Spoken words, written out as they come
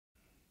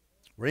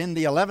We're in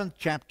the 11th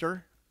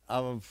chapter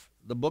of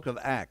the book of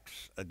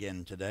Acts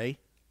again today.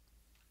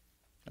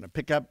 I'm going to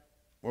pick up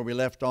where we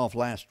left off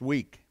last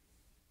week,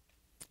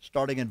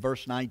 starting in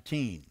verse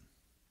 19.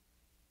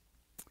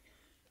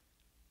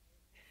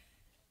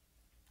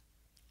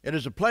 It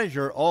is a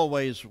pleasure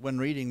always when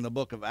reading the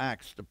book of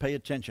Acts to pay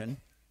attention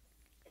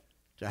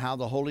to how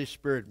the Holy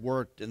Spirit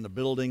worked in the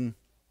building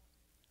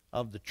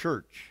of the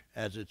church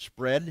as it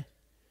spread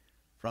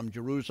from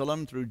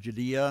Jerusalem through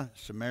Judea,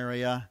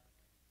 Samaria,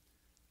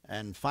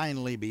 and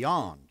finally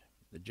beyond.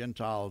 The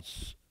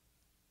Gentiles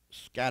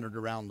scattered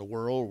around the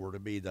world were to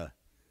be the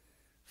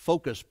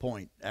focus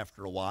point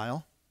after a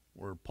while,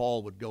 where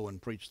Paul would go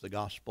and preach the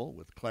gospel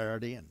with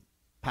clarity and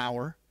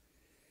power.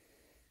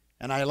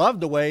 And I love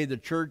the way the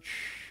church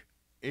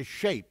is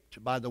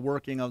shaped by the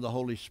working of the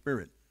Holy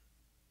Spirit.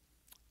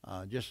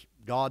 Just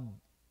God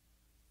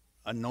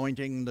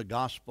anointing the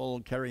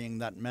gospel, carrying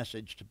that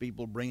message to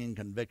people, bringing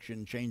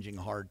conviction, changing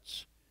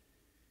hearts,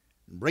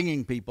 and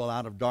bringing people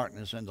out of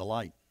darkness into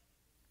light.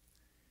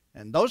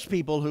 And those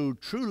people who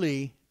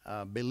truly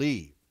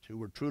believed, who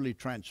were truly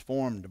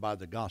transformed by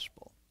the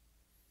gospel,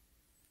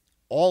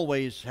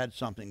 always had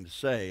something to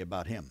say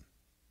about him.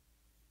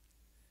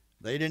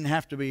 They didn't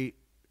have to be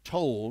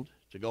told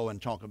to go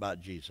and talk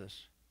about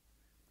Jesus.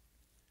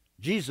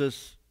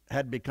 Jesus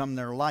had become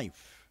their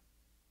life,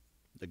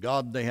 the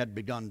God they had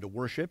begun to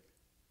worship,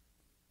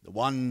 the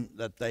one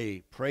that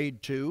they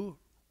prayed to,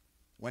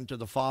 went to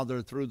the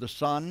Father through the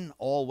Son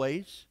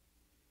always,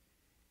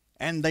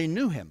 and they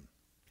knew him,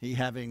 he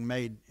having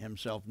made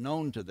himself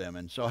known to them.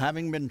 And so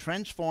having been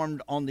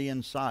transformed on the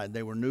inside,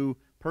 they were new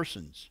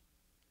persons.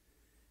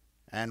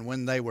 And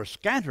when they were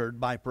scattered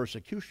by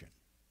persecution,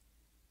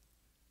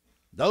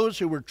 those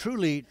who were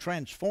truly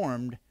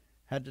transformed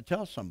had to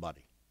tell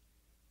somebody.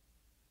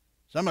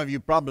 Some of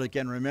you probably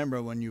can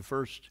remember when you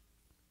first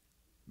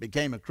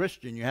became a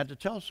Christian, you had to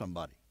tell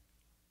somebody.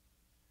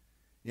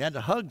 You had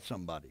to hug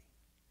somebody.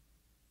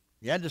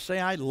 You had to say,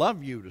 I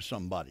love you to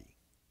somebody.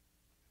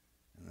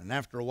 And then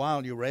after a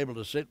while, you were able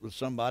to sit with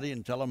somebody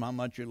and tell them how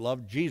much you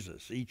loved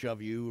Jesus. Each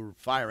of you were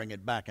firing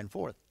it back and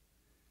forth,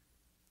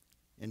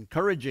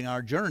 encouraging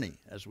our journey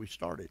as we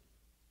started.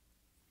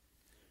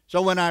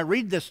 So when I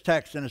read this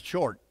text, and it's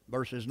short,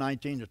 verses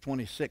 19 to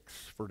 26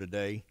 for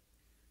today,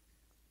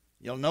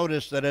 you'll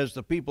notice that as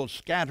the people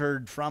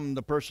scattered from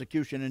the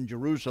persecution in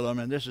Jerusalem,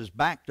 and this is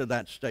back to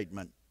that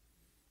statement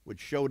which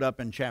showed up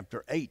in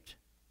chapter 8,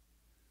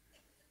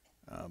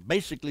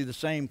 basically the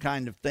same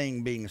kind of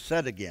thing being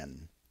said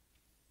again,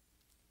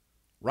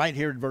 right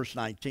here at verse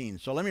 19.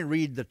 So let me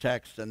read the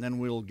text and then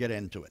we'll get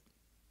into it.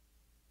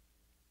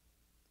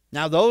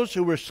 Now those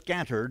who were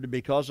scattered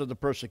because of the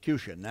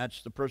persecution,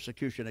 that's the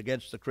persecution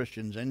against the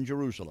Christians in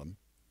Jerusalem,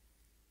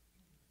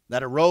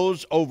 that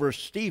arose over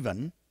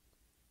Stephen,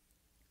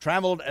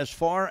 traveled as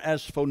far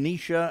as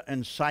Phoenicia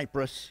and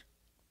Cyprus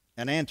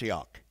and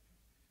Antioch,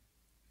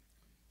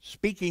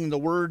 speaking the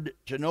word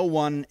to no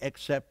one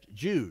except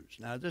Jews.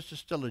 Now this is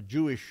still a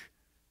Jewish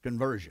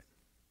conversion.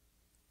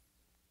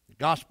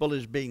 The gospel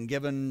is being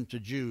given to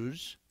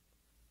Jews,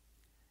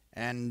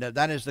 and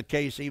that is the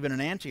case even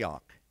in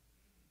Antioch,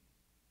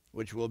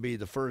 which will be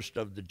the first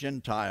of the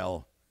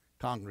Gentile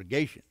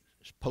congregations,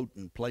 this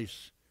potent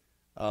place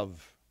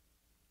of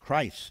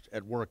Christ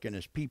at work in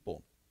his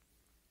people.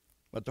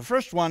 But the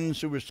first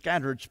ones who were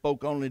scattered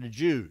spoke only to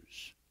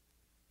Jews.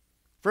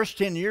 First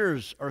 10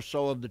 years or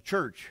so of the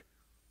church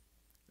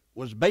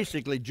was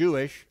basically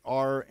Jewish,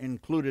 or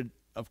included,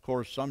 of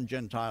course, some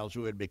Gentiles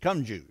who had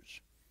become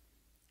Jews,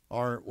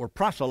 or were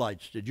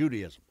proselytes to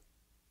Judaism,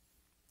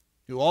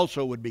 who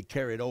also would be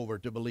carried over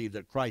to believe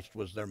that Christ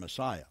was their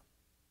Messiah.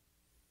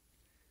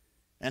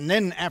 And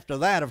then after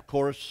that, of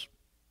course,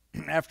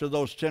 after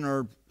those 10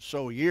 or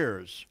so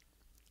years,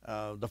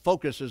 the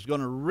focus is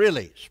going to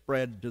really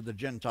spread to the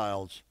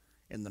Gentiles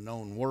in the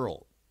known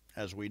world.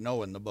 As we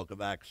know in the book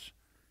of Acts,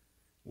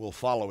 we'll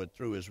follow it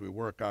through as we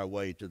work our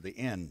way to the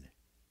end.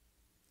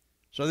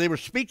 So they were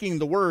speaking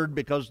the word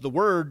because the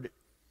word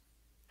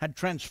had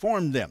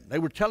transformed them. They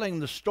were telling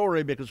the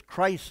story because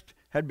Christ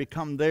had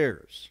become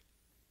theirs.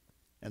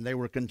 And they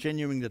were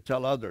continuing to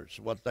tell others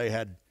what they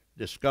had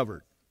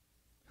discovered,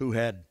 who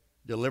had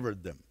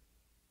delivered them.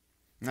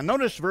 Now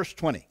notice verse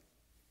 20.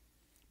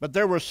 But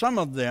there were some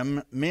of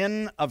them,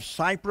 men of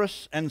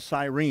Cyprus and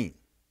Cyrene,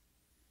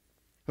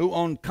 who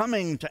on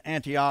coming to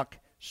Antioch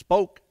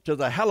spoke to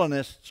the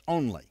Hellenists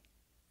only,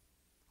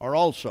 or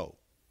also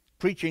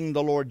preaching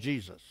the Lord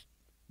Jesus.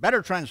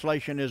 Better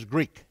translation is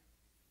Greek.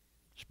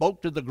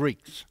 Spoke to the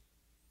Greeks,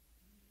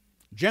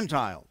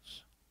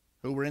 Gentiles,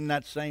 who were in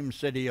that same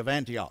city of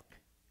Antioch.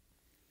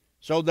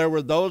 So there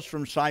were those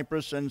from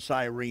Cyprus and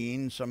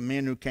Cyrene, some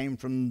men who came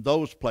from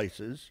those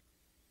places,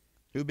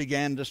 who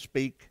began to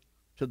speak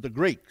to the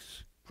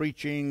Greeks,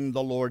 preaching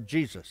the Lord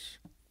Jesus.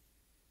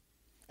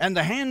 And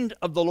the hand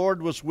of the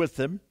Lord was with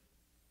them,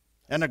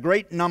 and a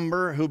great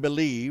number who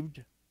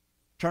believed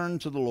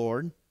turned to the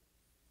Lord.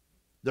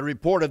 The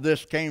report of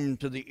this came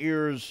to the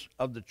ears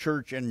of the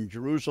church in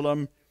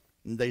Jerusalem,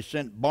 and they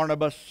sent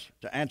Barnabas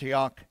to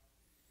Antioch.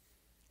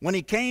 When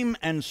he came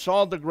and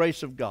saw the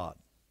grace of God,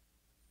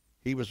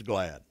 he was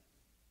glad.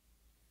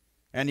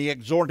 And he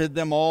exhorted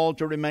them all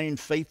to remain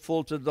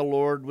faithful to the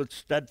Lord with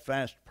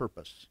steadfast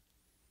purpose.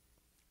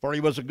 For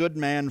he was a good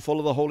man, full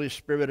of the Holy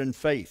Spirit and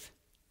faith.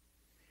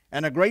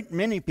 And a great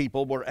many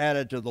people were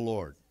added to the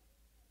Lord.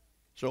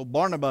 So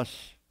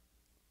Barnabas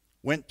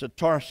went to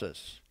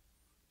Tarsus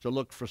to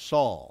look for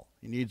Saul.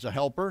 He needs a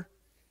helper.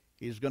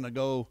 He's going to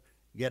go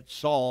get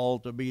Saul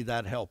to be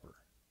that helper.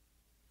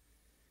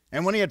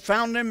 And when he had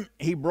found him,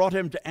 he brought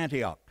him to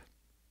Antioch.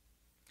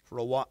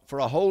 For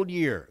a whole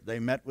year they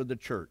met with the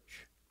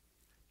church,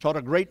 taught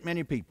a great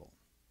many people.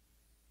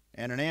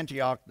 And in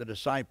Antioch the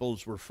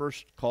disciples were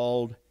first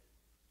called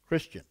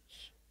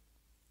Christians.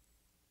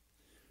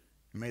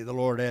 May the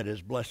Lord add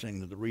his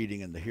blessing to the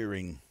reading and the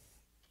hearing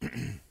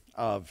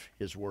of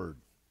his word.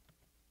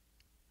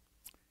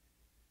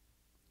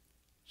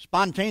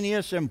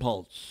 Spontaneous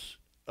impulse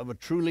of a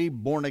truly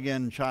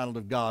born-again child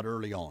of God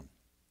early on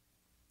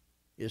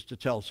is to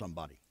tell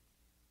somebody.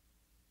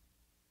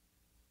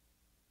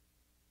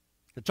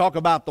 To talk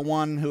about the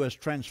one who has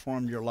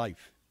transformed your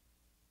life.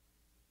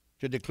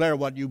 To declare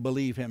what you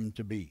believe him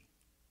to be.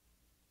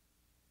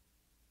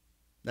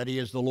 That he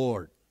is the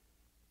Lord,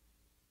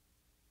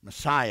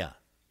 Messiah,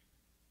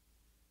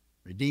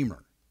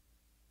 Redeemer.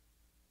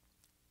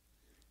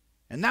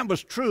 And that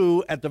was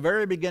true at the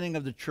very beginning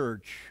of the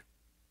church,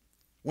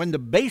 when the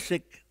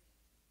basic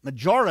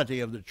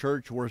majority of the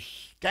church were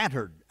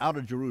scattered out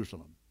of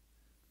Jerusalem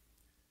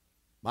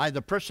by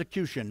the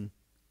persecution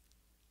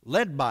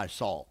led by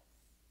Saul,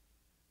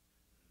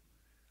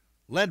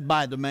 led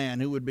by the man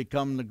who would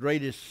become the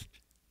greatest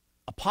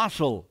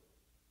apostle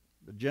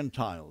of the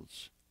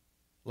Gentiles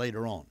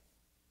later on.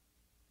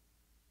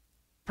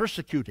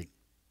 Persecuting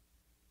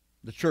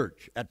the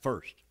church at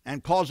first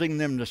and causing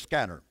them to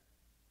scatter.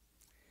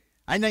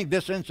 I think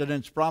this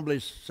incident probably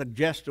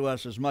suggests to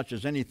us as much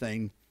as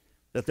anything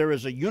that there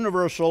is a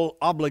universal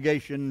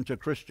obligation to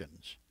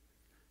Christians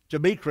to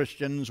be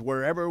Christians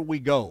wherever we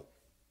go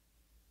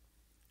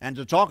and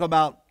to talk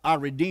about our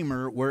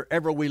Redeemer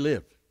wherever we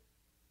live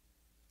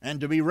and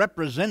to be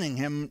representing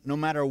him no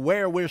matter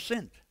where we're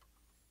sent,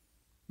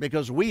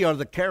 because we are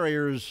the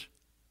carriers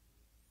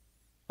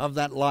of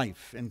that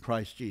life in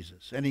Christ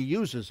Jesus. And he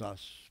uses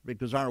us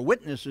because our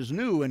witness is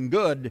new and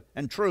good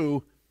and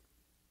true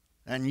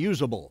and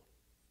usable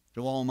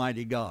to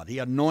Almighty God. He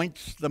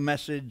anoints the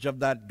message of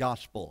that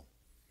gospel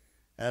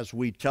as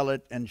we tell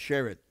it and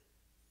share it.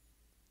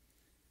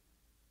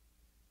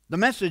 The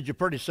message is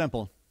pretty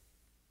simple.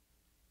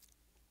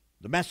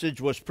 The message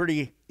was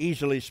pretty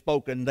easily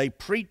spoken. They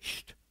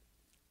preached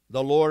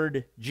the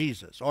Lord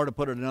Jesus. Or to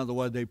put it another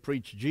way, they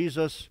preached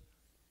Jesus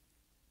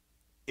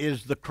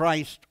is the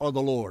Christ or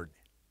the Lord.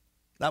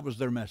 That was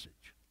their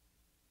message.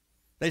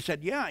 They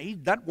said, yeah,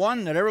 that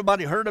one that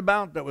everybody heard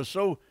about that was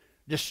so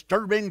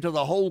disturbing to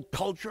the whole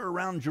culture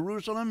around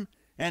Jerusalem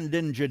and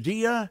in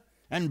Judea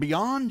and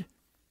beyond,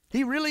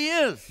 he really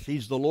is.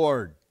 He's the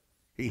Lord.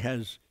 He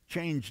has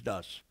changed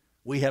us.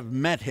 We have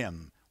met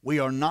him. We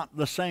are not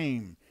the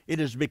same. It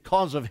is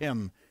because of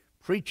him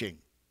preaching.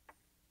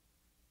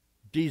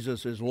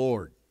 Jesus is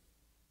Lord.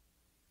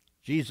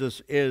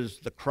 Jesus is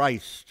the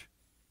Christ,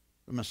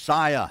 the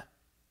Messiah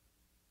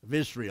of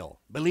Israel.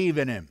 Believe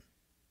in him.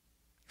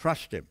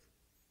 Trust him.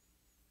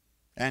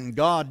 And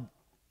God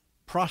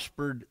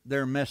prospered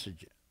their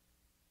message,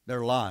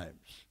 their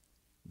lives,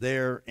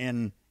 there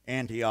in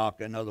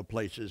Antioch and other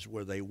places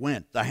where they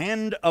went. The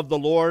hand of the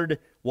Lord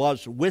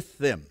was with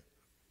them,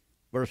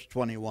 verse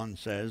 21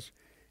 says,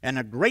 and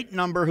a great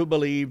number who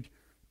believed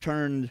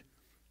turned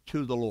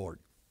to the Lord.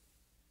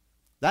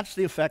 That's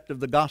the effect of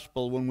the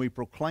gospel when we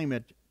proclaim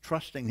it,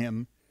 trusting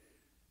him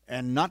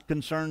and not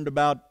concerned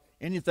about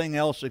anything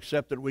else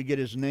except that we get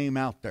his name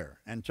out there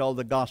and tell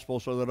the gospel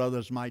so that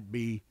others might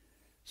be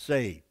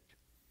saved.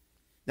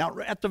 Now,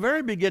 at the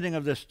very beginning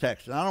of this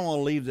text, and I don't want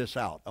to leave this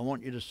out, I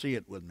want you to see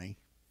it with me.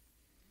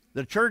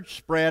 The church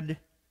spread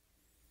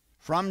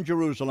from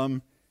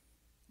Jerusalem,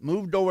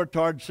 moved over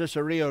toward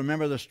Caesarea.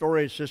 Remember the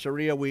story of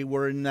Caesarea? We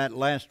were in that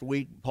last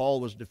week.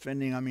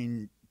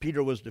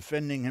 Peter was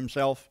defending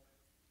himself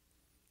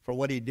for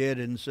what he did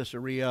in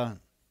Caesarea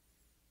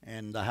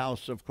and the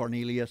house of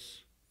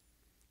Cornelius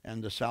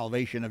and the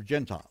salvation of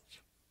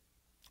Gentiles.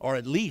 Or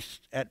at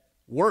least, at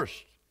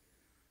worst,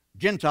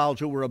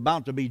 Gentiles who were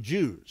about to be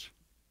Jews.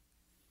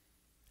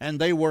 And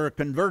they were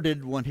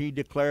converted when he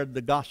declared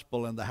the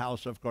gospel in the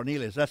house of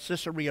Cornelius. That's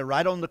Caesarea,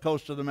 right on the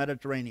coast of the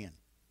Mediterranean.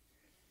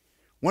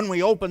 When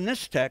we open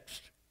this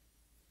text,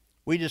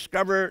 we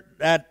discover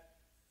that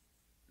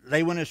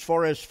they went as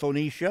far as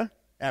Phoenicia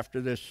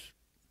after this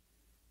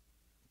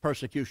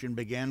persecution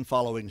began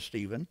following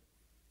Stephen,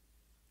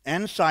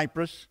 and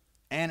Cyprus,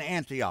 and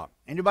Antioch.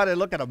 Anybody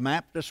look at a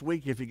map this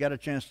week if you get a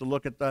chance to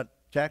look at that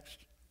text?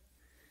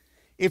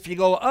 If you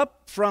go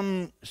up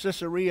from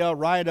Caesarea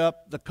right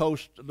up the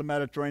coast of the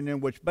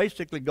Mediterranean, which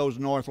basically goes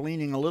north,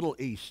 leaning a little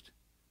east,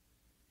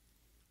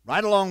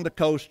 right along the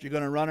coast, you're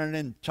going to run an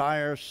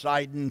entire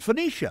Sidon,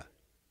 Phoenicia.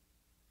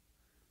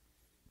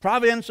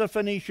 Province of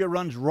Phoenicia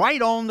runs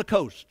right on the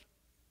coast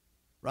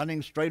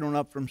running straight on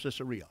up from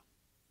Caesarea.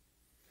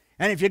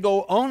 And if you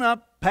go on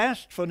up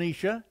past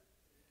Phoenicia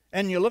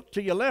and you look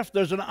to your left,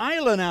 there's an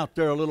island out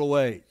there a little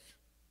ways.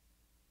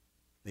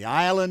 The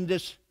island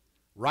is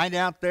right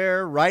out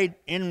there, right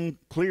in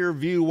clear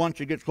view once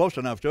you get close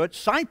enough to it.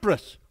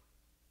 Cyprus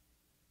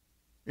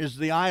is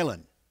the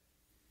island.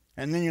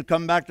 And then you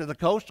come back to the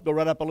coast, go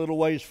right up a little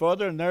ways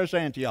further, and there's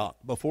Antioch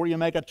before you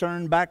make a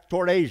turn back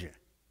toward Asia.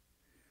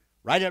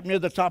 Right up near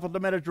the top of the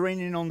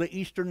Mediterranean on the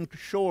eastern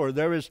shore,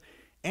 there is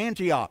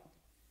Antioch.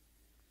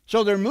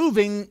 So they're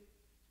moving,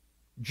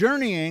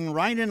 journeying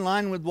right in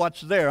line with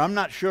what's there. I'm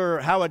not sure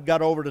how it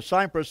got over to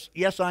Cyprus.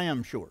 Yes, I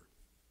am sure.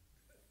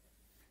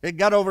 It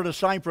got over to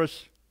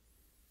Cyprus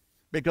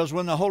because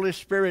when the Holy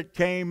Spirit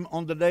came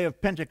on the day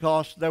of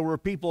Pentecost, there were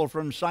people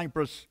from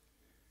Cyprus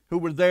who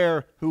were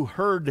there who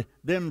heard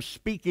them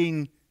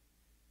speaking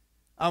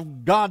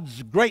of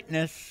God's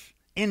greatness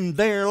in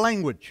their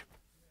language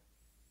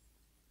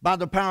by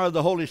the power of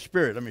the Holy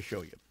Spirit. Let me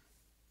show you.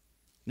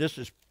 This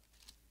is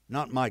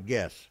not my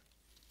guess.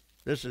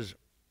 This is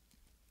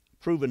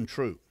proven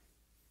true.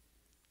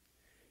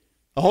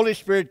 The Holy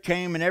Spirit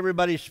came and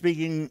everybody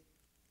speaking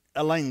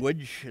a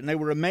language, and they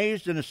were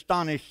amazed and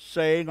astonished,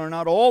 saying, "Are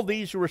not all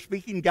these who are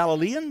speaking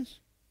Galileans?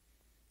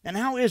 And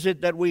how is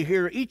it that we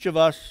hear each of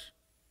us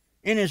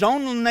in his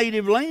own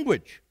native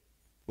language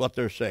what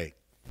they're saying?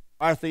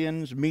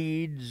 Parthians,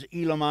 Medes,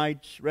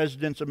 Elamites,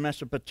 residents of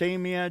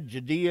Mesopotamia,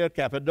 Judea,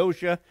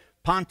 Cappadocia,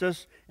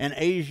 Pontus, and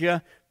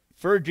Asia,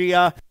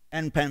 Phrygia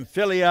and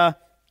Pamphylia,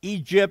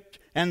 Egypt,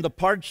 and the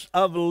parts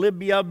of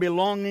Libya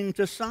belonging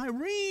to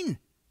Cyrene."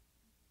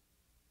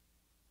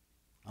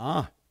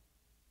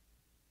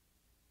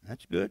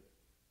 That's good.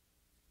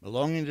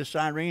 Belonging to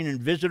Cyrene, and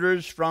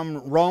visitors from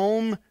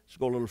Rome. Let's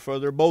go a little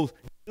further. Both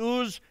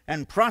Jews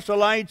and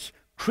proselytes,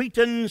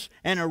 Cretans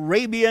and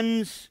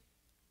Arabians.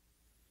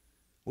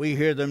 We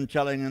hear them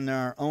telling in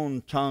their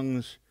own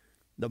tongues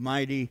the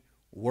mighty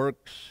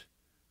works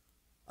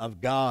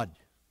of God.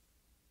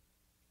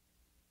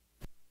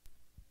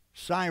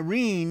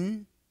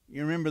 Cyrene,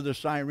 you remember the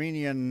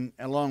Cyrenian,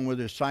 along with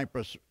his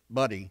Cyprus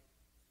buddy,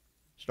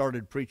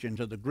 started preaching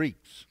to the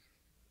Greeks.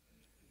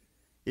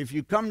 If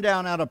you come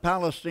down out of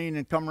Palestine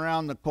and come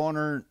around the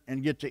corner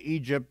and get to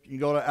Egypt, you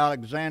go to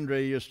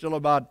Alexandria, you're still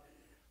about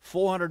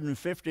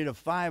 450 to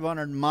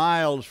 500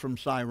 miles from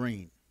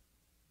Cyrene.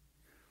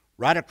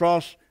 Right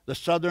across the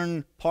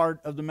southern part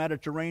of the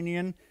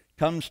Mediterranean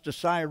comes to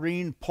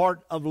Cyrene,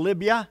 part of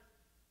Libya.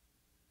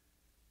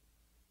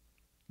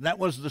 That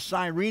was the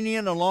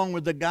Cyrenian along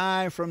with the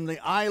guy from the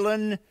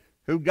island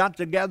who got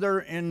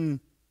together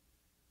in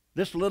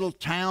this little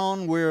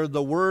town where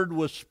the word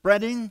was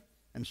spreading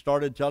and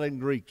started telling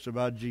Greeks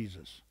about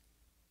Jesus,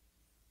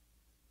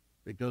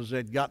 because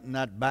they'd gotten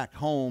that back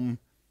home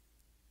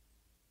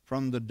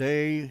from the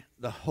day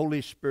the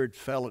Holy Spirit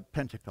fell at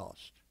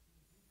Pentecost.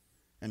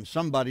 And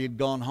somebody had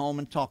gone home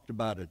and talked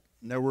about it.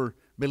 And there were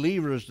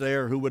believers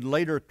there who would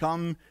later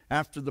come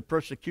after the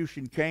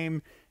persecution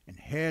came and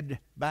head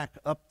back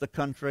up the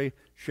country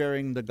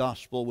sharing the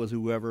gospel with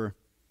whoever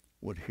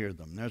would hear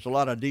them. There's a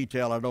lot of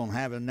detail I don't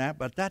have in that,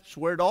 but that's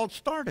where it all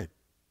started.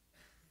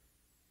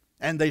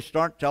 And they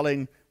start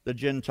telling the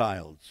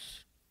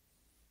Gentiles.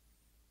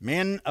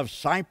 Men of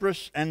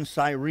Cyprus and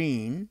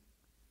Cyrene,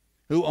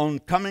 who on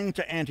coming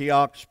to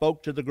Antioch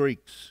spoke to the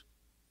Greeks,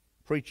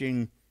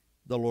 preaching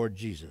the Lord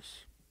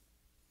Jesus.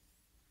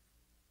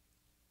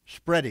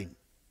 Spreading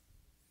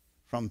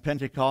from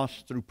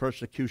Pentecost through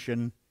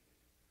persecution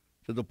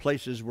to the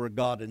places where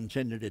God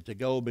intended it to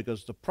go,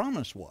 because the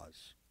promise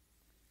was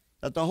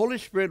that the Holy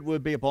Spirit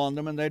would be upon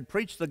them and they'd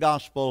preach the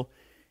gospel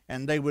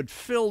and they would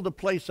fill the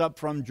place up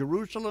from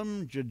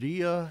Jerusalem,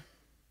 Judea,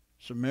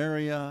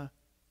 Samaria,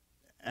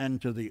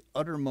 and to the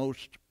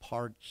uttermost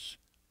parts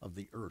of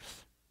the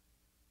earth.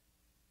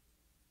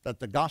 That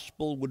the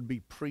gospel would be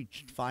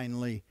preached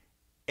finally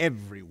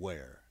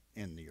everywhere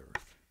in the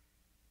earth.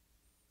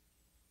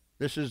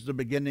 This is the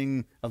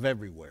beginning of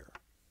everywhere.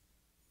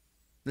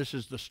 This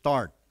is the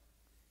start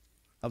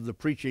of the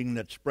preaching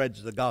that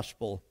spreads the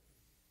gospel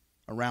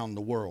around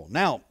the world.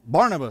 Now,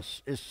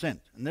 Barnabas is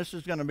sent, and this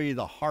is going to be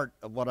the heart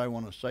of what I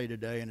want to say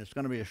today, and it's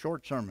going to be a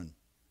short sermon.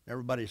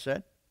 Everybody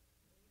said?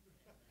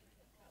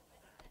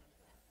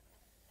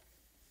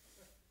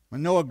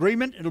 With no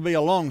agreement, it'll be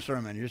a long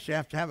sermon. You just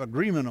have to have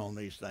agreement on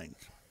these things.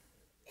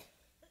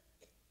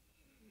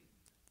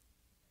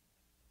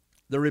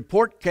 The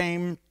report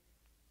came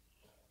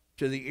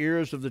to the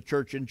ears of the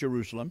church in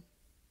Jerusalem,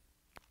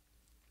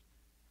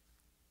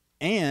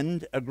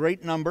 and a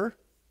great number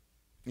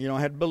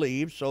had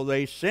believed, so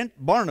they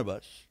sent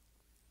Barnabas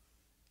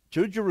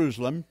to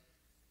Jerusalem,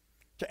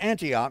 to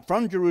Antioch,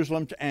 from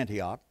Jerusalem to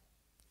Antioch,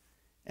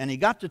 and he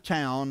got to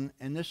town,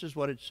 and this is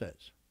what it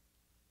says.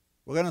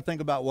 We're going to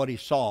think about what he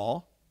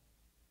saw,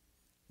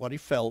 what he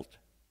felt,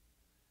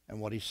 and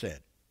what he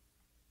said.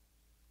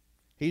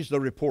 He's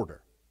the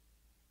reporter.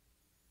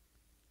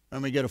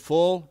 And we get a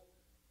full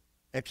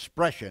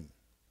expression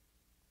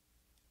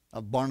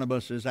of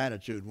Barnabas'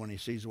 attitude when he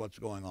sees what's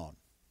going on.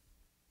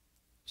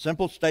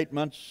 Simple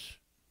statements,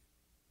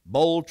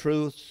 bold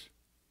truths,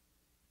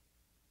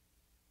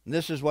 And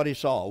this is what he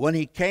saw. When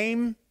he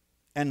came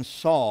and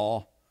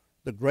saw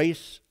the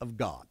grace of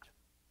God.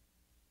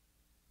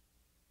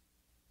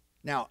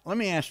 Now, let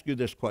me ask you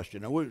this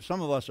question. Now,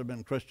 some of us have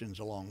been Christians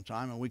a long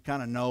time, and we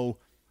kind of know,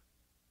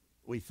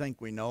 we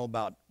think we know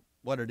about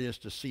what it is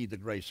to see the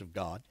grace of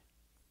God.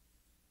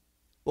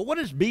 But what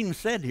is being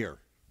said here?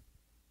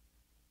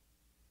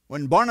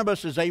 When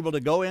Barnabas is able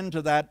to go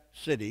into that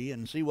city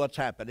and see what's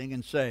happening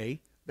and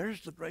say,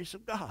 there's the grace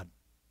of God.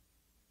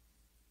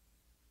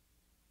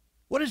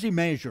 What is he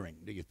measuring,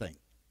 do you think?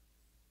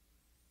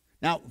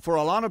 Now, for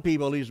a lot of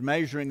people, he's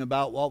measuring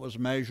about what was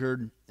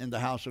measured in the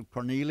house of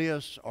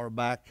Cornelius or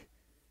back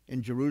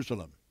in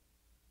Jerusalem.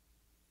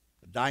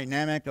 The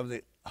dynamic of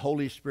the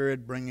Holy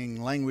Spirit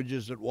bringing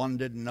languages that one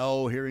didn't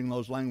know, hearing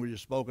those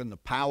languages spoken, the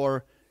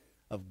power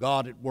of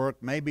God at work,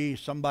 maybe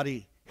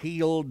somebody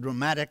healed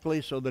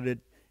dramatically so that it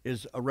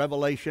is a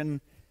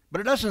revelation. But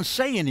it doesn't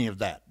say any of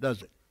that,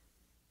 does it?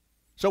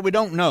 So we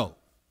don't know.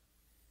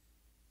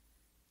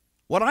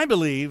 What I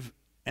believe,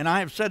 and I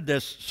have said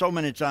this so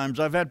many times,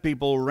 I've had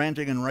people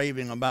ranting and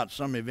raving about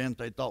some event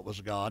they thought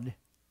was God,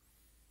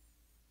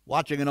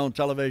 watching it on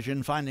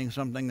television, finding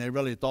something they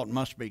really thought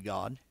must be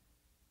God.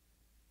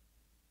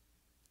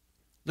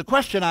 The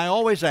question I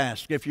always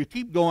ask, if you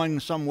keep going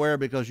somewhere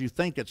because you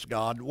think it's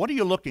God, what are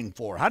you looking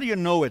for? How do you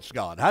know it's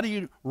God? How do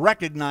you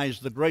recognize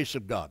the grace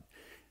of God?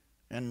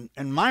 And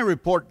my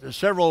report to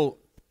several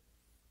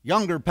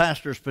younger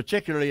pastors,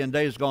 particularly in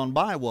days gone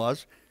by,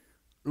 was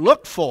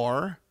look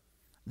for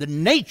the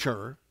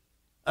nature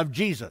of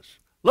Jesus.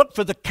 Look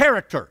for the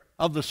character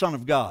of the Son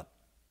of God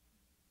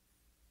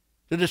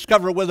to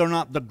discover whether or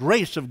not the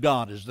grace of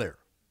God is there.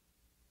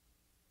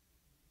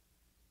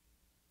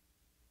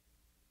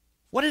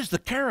 What is the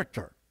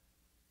character?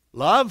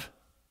 Love,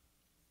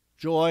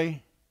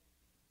 joy,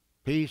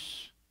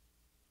 peace,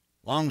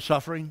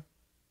 long-suffering,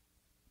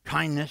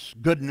 kindness,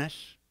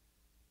 goodness.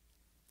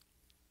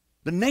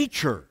 The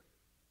nature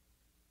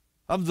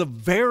of the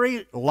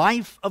very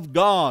life of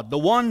God, the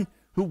one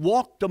who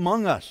walked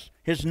among us,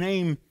 his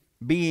name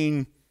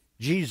being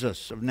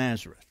Jesus of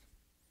Nazareth.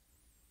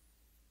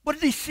 What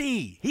did he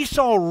see? He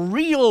saw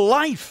real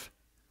life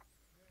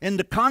in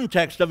the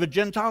context of a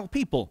Gentile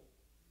people.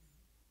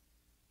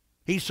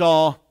 He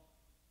saw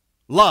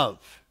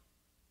love.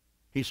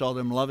 He saw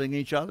them loving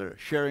each other,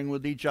 sharing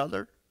with each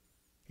other.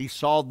 He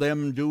saw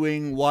them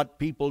doing what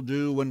people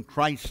do when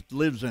Christ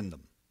lives in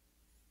them.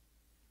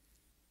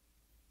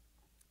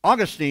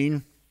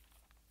 Augustine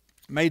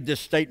made this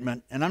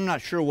statement, and I'm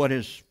not sure what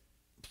his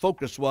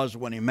focus was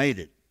when he made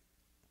it.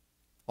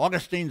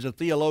 Augustine's a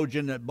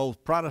theologian that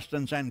both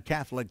Protestants and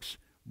Catholics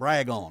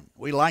brag on.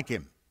 We like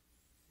him.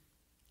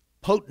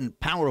 Potent,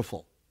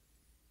 powerful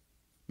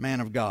man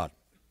of God.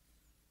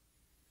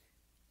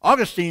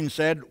 Augustine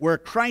said, where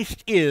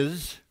Christ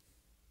is,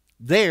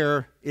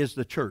 there is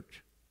the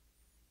church.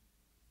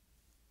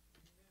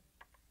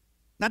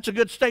 That's a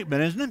good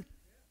statement, isn't it?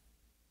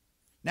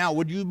 Now,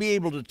 would you be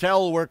able to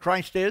tell where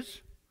Christ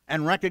is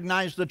and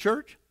recognize the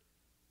church?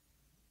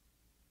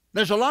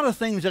 There's a lot of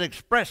things that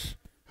express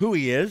who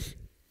he is.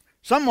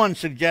 Someone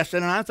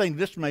suggested, and I think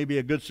this may be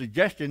a good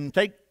suggestion,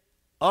 take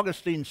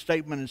Augustine's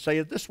statement and say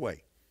it this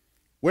way.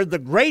 Where the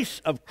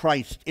grace of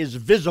Christ is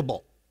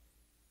visible,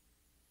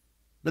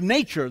 the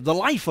nature, the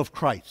life of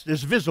Christ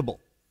is visible,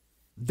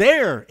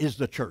 there is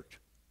the church.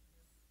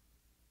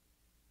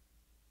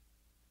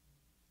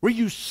 Where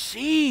you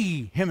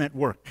see him at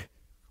work,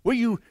 where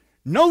you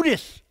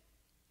notice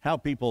how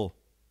people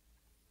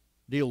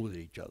deal with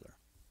each other.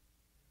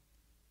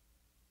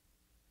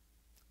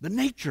 The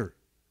nature.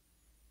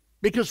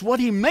 Because what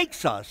he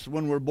makes us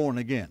when we're born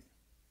again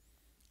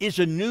is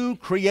a new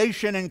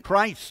creation in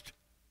Christ.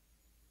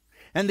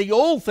 And the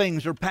old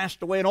things are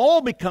passed away and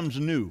all becomes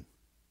new.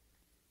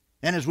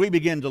 And as we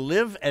begin to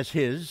live as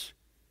his,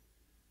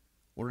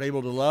 we're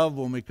able to love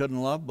when we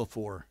couldn't love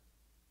before.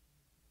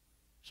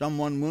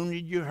 Someone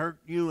wounded you, hurt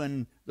you,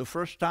 and the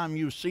first time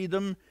you see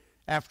them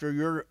after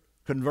your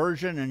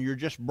conversion and you're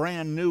just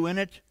brand new in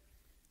it,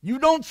 you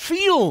don't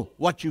feel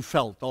what you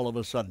felt all of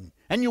a sudden.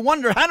 And you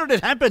wonder, how did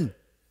it happen?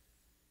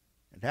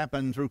 It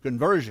happened through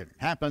conversion.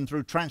 It happened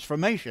through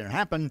transformation. It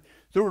happened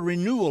through a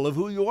renewal of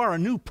who you are. A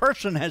new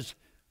person has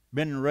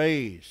been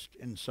raised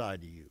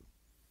inside of you.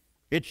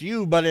 It's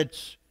you, but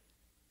it's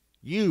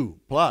you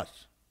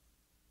plus.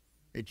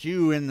 It's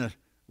you in the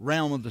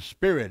realm of the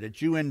Spirit.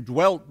 It's you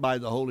indwelt by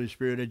the Holy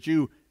Spirit. It's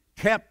you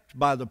kept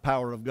by the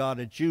power of God.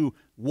 It's you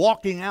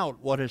walking out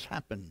what has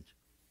happened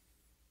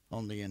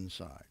on the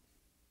inside.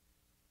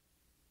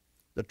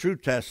 The true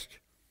test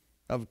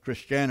of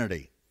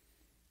Christianity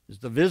is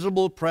the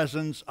visible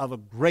presence of a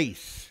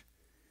grace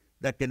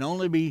that can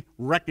only be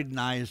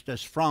recognized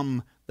as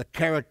from the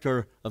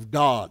character of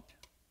God.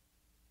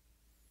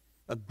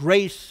 A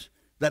grace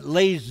that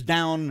lays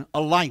down a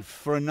life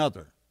for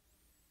another.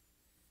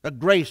 A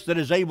grace that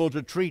is able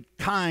to treat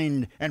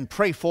kind and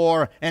pray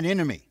for an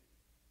enemy.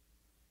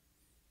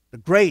 The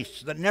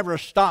grace that never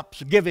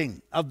stops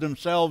giving of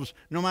themselves,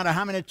 no matter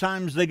how many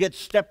times they get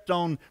stepped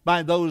on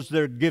by those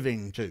they're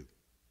giving to.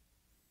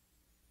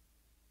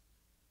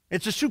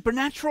 It's a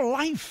supernatural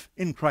life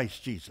in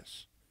Christ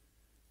Jesus.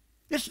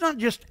 It's not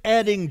just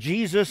adding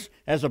Jesus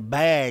as a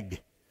bag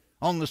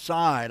on the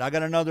side. I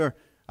got another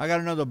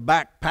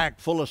backpack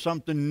full of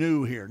something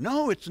new here.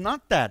 No, it's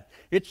not that.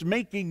 It's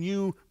making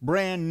you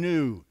brand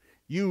new.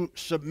 You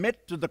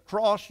submit to the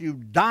cross. You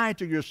die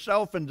to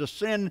yourself and to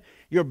sin.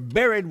 You're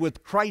buried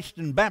with Christ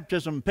in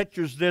baptism,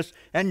 pictures this,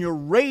 and you're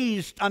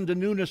raised unto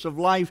newness of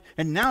life,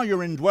 and now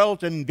you're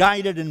indwelt and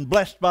guided and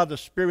blessed by the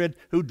Spirit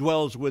who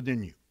dwells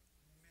within you.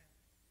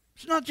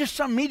 It's not just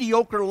some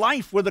mediocre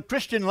life with a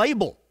Christian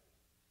label.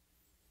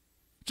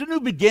 It's a new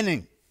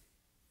beginning.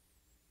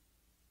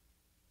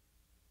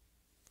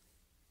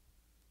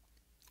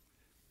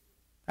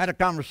 I had a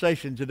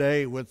conversation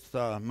today with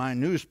my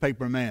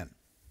newspaper man.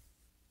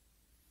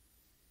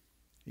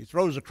 He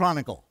throws a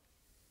Chronicle.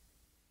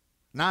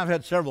 Now, I've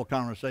had several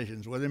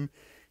conversations with him.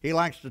 He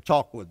likes to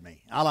talk with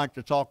me. I like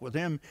to talk with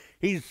him.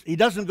 He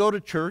doesn't go to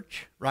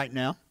church right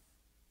now.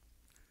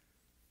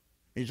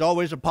 He's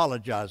always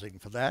apologizing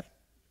for that.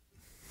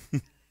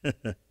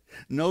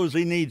 Knows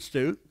he needs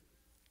to.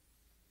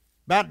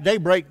 About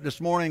daybreak this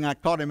morning, I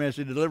caught him as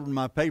he delivered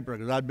my paper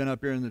because I'd been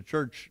up here in the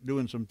church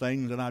doing some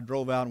things, and I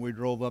drove out and we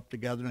drove up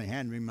together, and he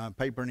handed me my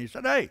paper and he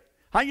said, "Hey,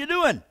 how you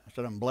doing?" I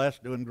said, "I'm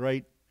blessed, doing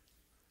great."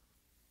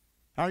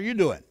 "How are you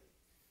doing?"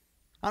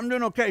 "I'm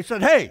doing okay." He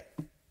said, "Hey,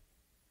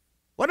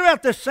 what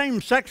about this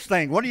same-sex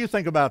thing? What do you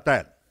think about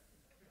that?"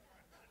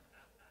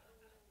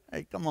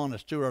 Hey, come on,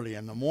 it's too early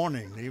in the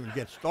morning to even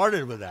get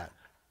started with that.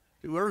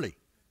 Too early.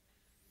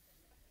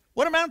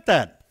 "What about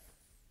that?"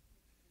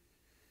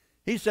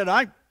 He said,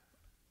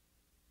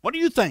 "What do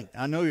you think?"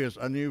 I knew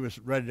he was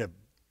ready to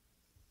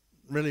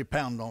really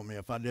pound on me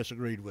if I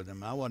disagreed with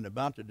him. I wasn't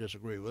about to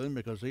disagree with him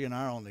because he and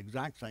I are on the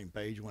exact same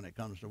page when it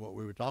comes to what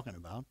we were talking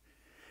about.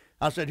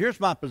 I said, "Here's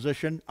my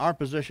position, our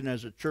position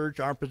as a church,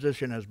 our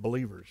position as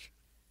believers.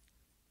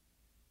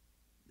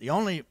 The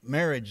only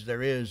marriage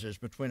there is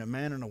between a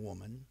man and a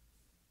woman.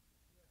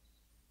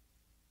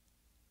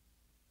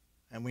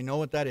 And we know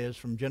what that is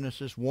from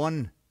Genesis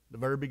 1, the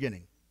very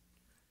beginning.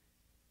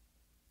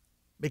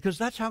 Because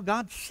that's how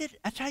God set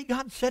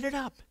it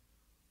up.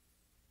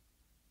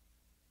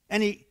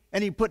 And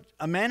he put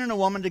a man and a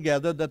woman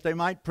together that they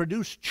might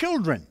produce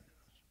children.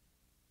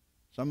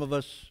 Some of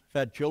us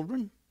have had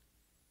children,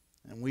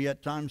 and we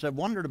at times have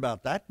wondered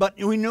about that, but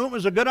we knew it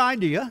was a good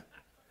idea.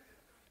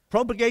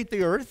 Propagate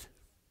the earth.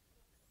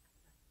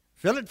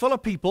 Fill it full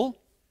of people.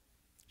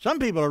 Some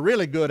people are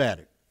really good at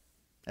it.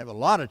 They have a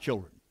lot of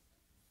children.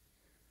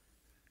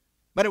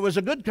 But it was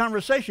a good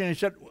conversation. He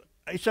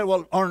said,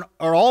 "Well,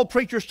 are all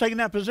preachers taking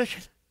that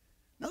position?"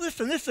 No,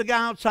 listen, this is a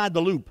guy outside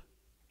the loop.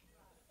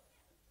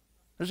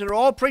 I said, "Are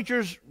all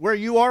preachers where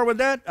you are with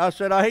that?" I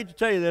said, "I hate to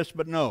tell you this,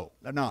 but no,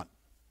 they're not.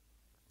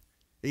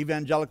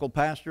 Evangelical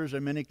pastors,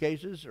 in many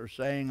cases, are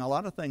saying a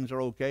lot of things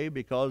are okay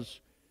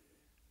because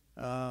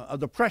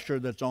of the pressure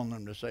that's on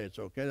them to say it's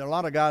okay. There are a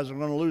lot of guys that are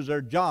going to lose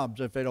their jobs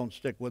if they don't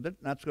stick with it,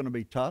 and that's going to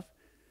be tough.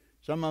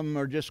 Some of them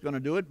are just going to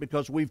do it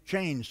because we've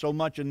changed so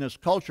much in this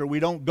culture.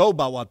 We don't go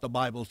by what the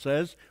Bible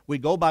says. We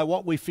go by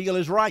what we feel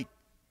is right.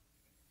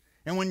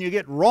 And when you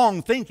get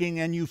wrong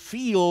thinking and you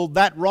feel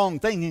that wrong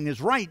thinking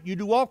is right, you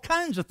do all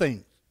kinds of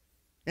things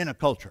in a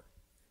culture.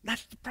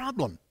 That's the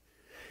problem.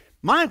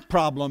 My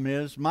problem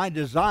is, my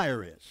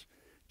desire is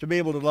to be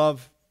able to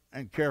love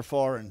and care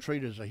for and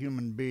treat as a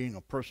human being, a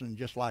person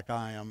just like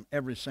I am,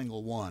 every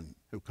single one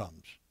who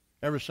comes.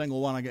 Every single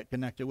one I get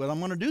connected with, I'm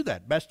going to do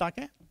that best I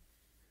can.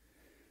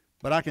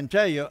 But I can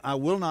tell you, I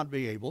will not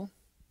be able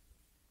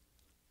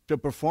to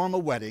perform a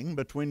wedding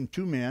between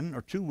two men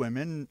or two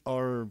women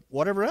or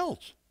whatever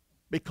else,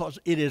 because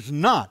it is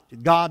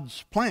not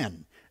God's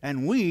plan.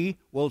 And we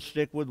will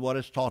stick with what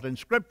is taught in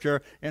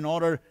Scripture in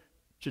order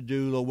to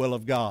do the will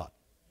of God.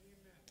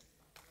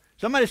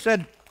 Somebody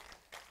said,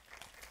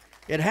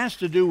 "It has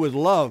to do with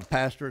love,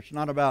 Pastor. It's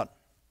not about..."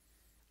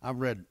 I've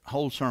read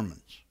whole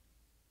sermons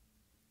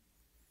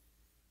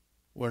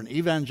where an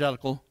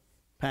evangelical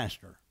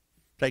pastor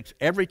takes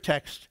every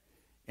text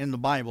in the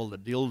Bible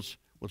that deals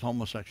with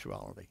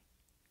homosexuality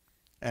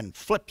and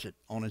flips it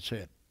on its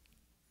head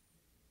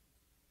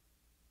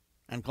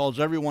and calls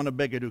everyone a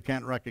bigot who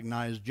can't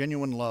recognize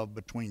genuine love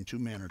between two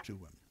men or two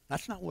women.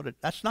 That's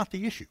not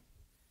the issue.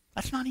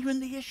 That's not even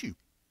the issue.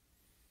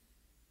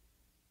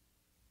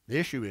 The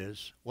issue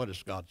is, what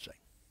does God say?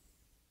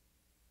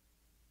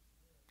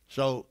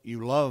 So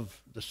you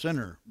love the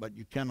sinner, but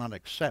you cannot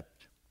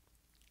accept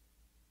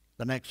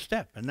the next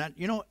step. And that,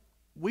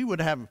 we would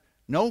have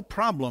no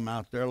problem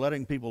out there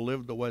letting people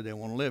live the way they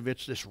want to live.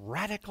 It's this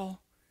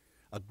radical,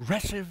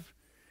 aggressive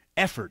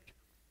effort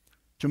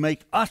to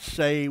make us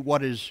say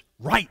what is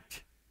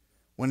right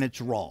when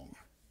it's wrong.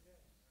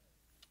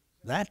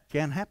 That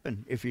can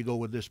happen if you go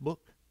with this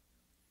book.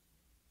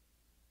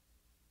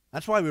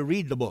 That's why we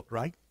read the book,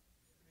 right?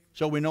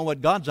 So we know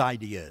what God's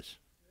idea is,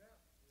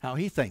 how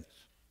He thinks.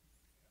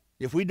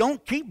 If we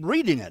don't keep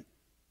reading it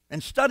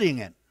and studying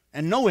it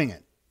and knowing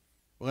it,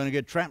 we're going to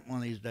get trapped one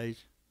of these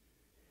days.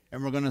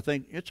 And we're going to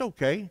think, it's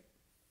okay.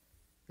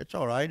 It's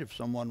all right if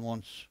someone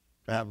wants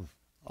to have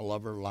a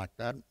lover like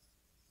that.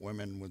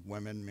 women with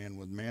women, men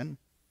with men.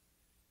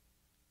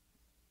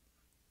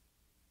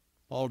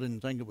 Paul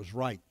didn't think it was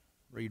right.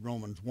 Read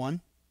Romans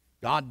 1.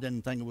 God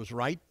didn't think it was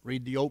right.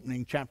 Read the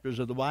opening chapters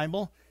of the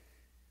Bible.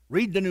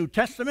 Read the New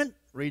Testament.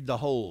 Read the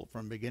whole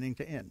from beginning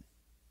to end.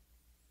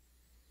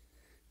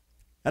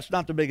 That's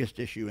not the biggest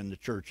issue in the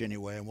church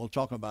anyway, and we'll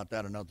talk about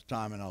that another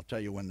time, and I'll tell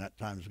you when that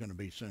time is going to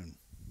be soon.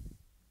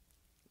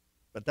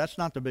 But that's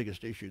not the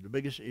biggest issue. The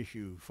biggest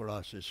issue for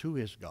us is, who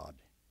is God?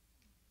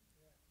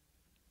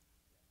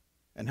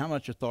 And how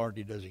much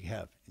authority does he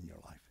have in your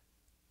life?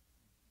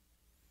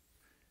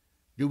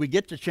 Do we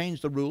get to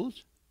change the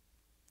rules?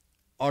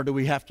 Or do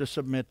we have to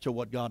submit to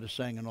what God is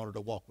saying in order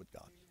to walk with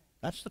God?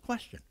 That's the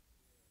question.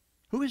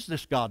 Who is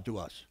this God to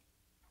us?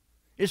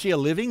 Is he a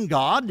living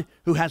God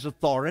who has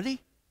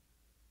authority?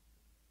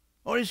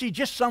 Or is he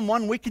just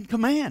someone we can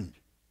command?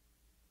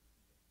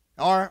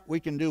 Or we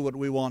can do what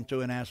we want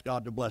to and ask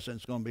God to bless it and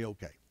it's going to be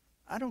okay.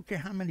 I don't care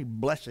how many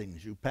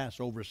blessings you pass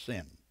over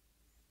sin.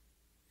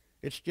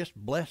 It's just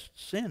blessed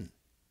sin.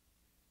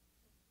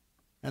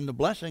 And the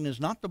blessing is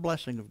not the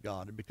blessing of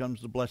God. It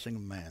becomes the blessing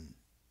of man.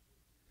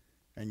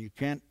 And you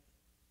can't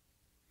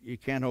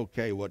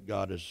okay what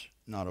God has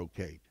not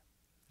okayed.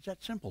 It's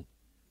that simple.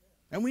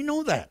 And we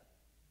know that.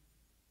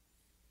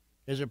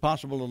 Is it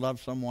possible to love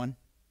someone?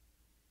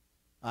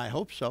 I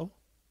hope so.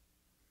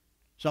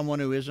 Someone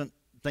who isn't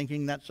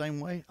thinking that same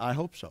way? I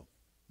hope so.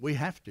 We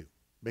have to,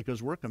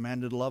 because we're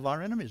commanded to love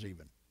our enemies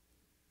even.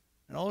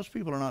 And all those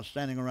people are not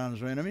standing around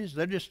as our enemies.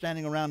 They're just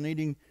standing around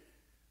needing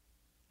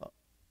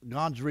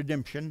God's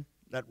redemption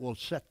that will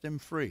set them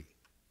free.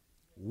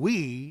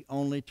 We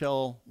only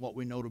tell what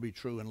we know to be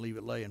true and leave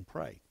it lay and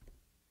pray.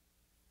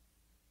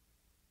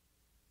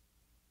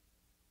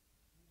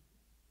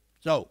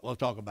 So, we'll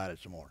talk about it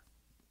some more.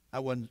 I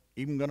wasn't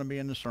even going to be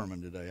in the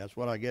sermon today. That's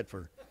what I get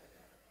for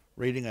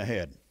reading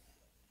ahead,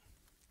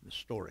 the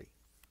story.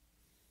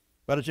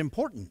 But it's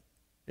important,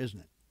 isn't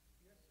it?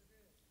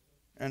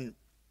 And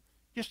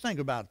just think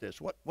about this.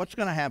 What's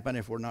going to happen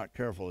if we're not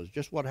careful is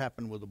just what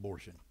happened with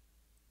abortion.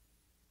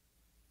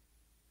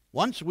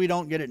 Once we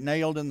don't get it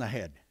nailed in the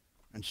head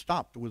and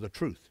stopped with the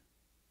truth,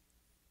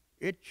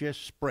 it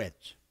just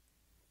spreads.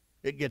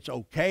 It gets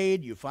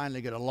okayed. You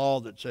finally get a law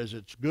that says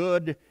it's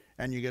good,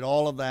 and you get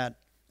all of that.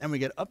 And we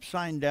get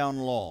upside-down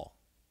law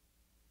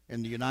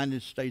in the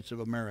United States of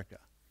America.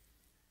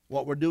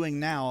 What we're doing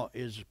now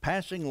is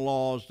passing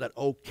laws that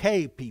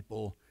okay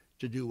people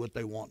to do what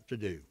they want to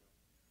do.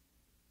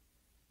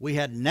 We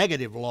had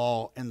negative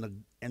law in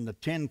the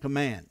Ten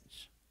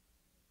Commands.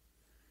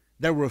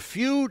 There were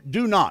few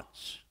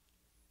do-nots,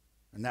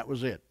 and that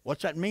was it.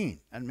 What's that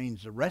mean? That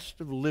means the rest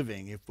of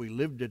living, if we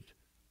lived it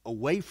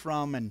away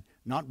from and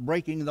not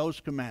breaking those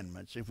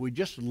commandments, if we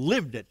just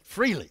lived it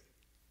freely,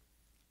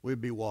 we'd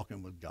be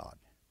walking with God.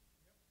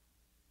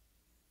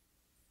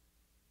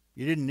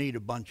 You didn't need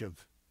a bunch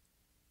of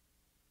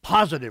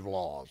positive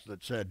laws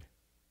that said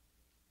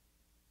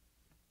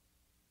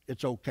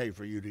it's okay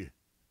for you to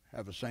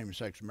have a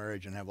same-sex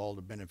marriage and have all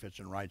the benefits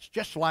and rights.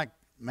 Just like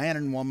man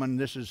and woman,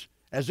 this is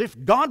as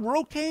if God were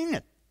okaying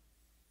it.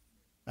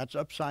 That's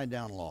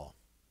upside-down law.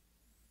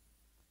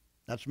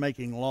 That's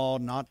making law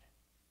not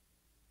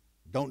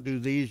don't do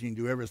these, you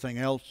can do everything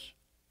else.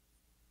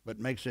 But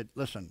makes it,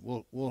 listen,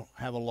 we'll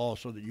have a law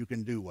so that you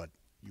can do what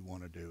you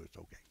want to do. It's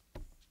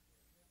okay.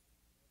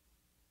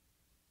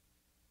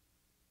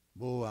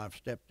 Boy, I've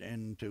stepped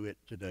into it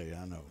today,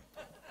 I know.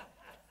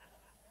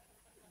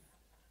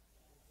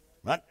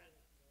 But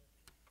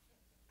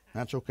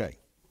that's okay.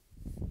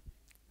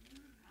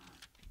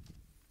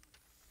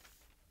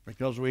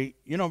 Because we're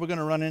going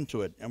to run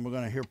into it, and we're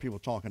going to hear people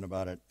talking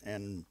about it,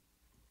 and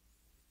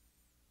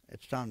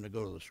it's time to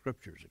go to the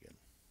Scriptures again.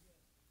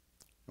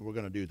 And we're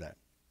going to do that.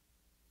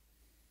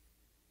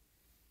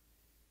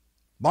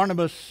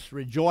 Barnabas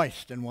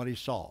rejoiced in what he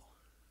saw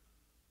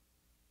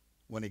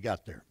when he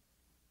got there.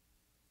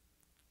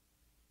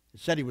 It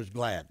said he was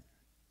glad.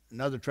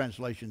 Another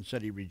translation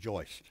said he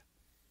rejoiced.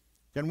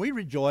 Can we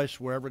rejoice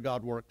wherever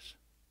God works?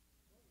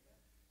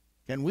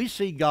 Can we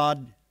see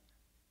God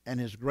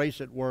and his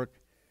grace at work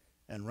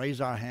and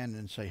raise our hand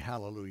and say,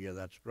 hallelujah,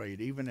 that's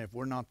great, even if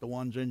we're not the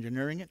ones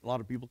engineering it? A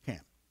lot of people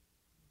can't.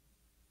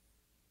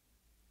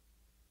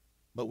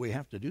 But we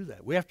have to do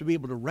that. We have to be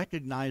able to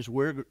recognize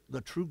where the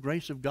true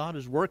grace of God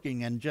is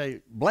working and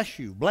bless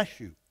you.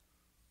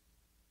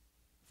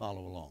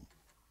 Follow along.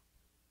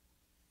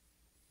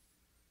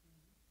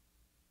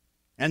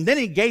 And then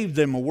he gave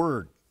them a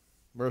word.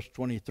 Verse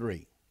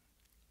 23.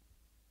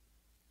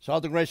 Saw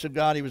the grace of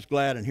God, he was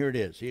glad, and here it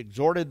is. He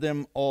exhorted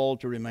them all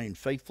to remain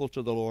faithful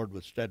to the Lord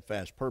with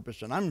steadfast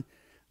purpose. And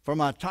for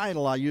my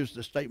title, I used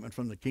the statement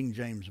from the King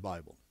James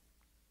Bible.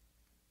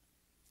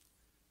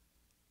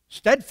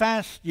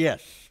 Steadfast,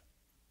 yes.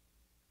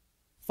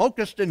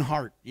 Focused in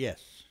heart,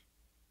 yes.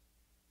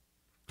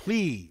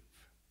 Cleave,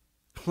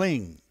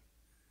 cling,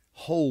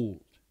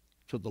 hold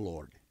to the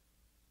Lord.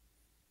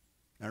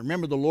 Now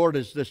remember, the Lord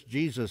is this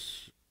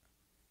Jesus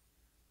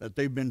that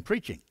they've been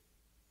preaching,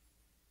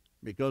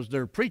 because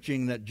they're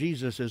preaching that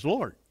Jesus is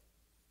Lord.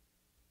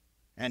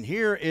 And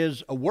here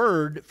is a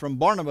word from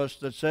Barnabas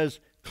that says,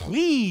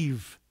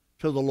 cleave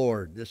to the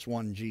Lord, this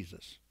one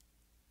Jesus.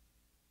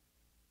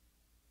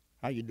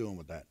 How you doing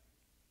with that?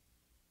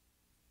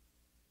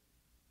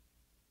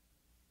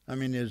 I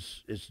mean,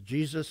 is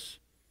Jesus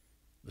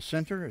the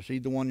center? Is he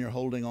the one you're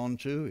holding on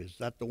to? Is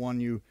that the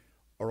one you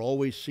are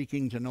always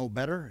seeking to know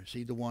better? Is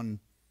he the one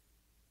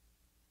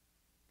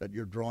that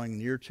you're drawing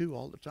near to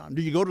all the time?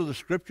 Do you go to the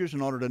Scriptures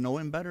in order to know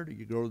him better? Do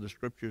you go to the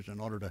Scriptures in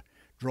order to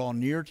draw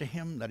near to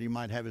him, that he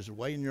might have his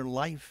way in your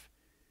life?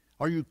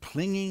 Are you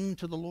clinging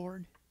to the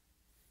Lord?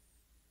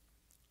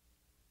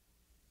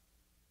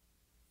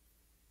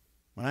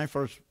 When I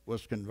first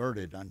was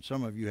converted, and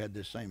some of you had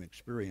this same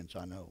experience,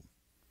 I know,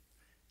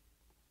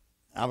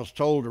 I was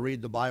told to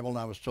read the Bible, and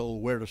I was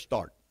told where to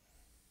start.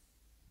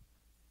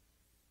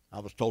 I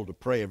was told to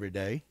pray every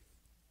day.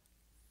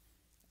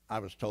 I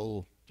was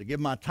told to give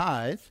my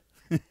tithe.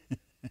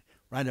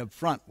 Right up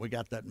front, we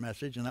got that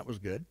message, and that was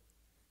good.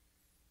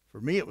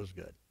 For me, it was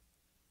good.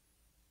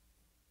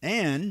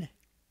 And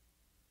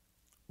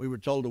we were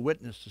told to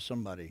witness to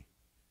somebody.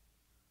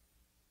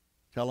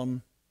 Tell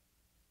them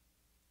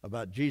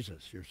about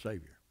Jesus, your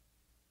Savior.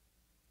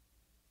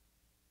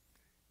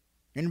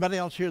 Anybody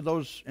else hear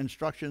those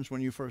instructions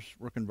when you first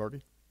were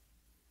converted?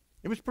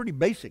 It was pretty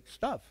basic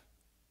stuff.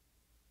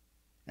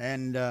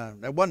 And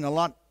there wasn't a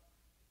lot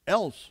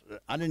else.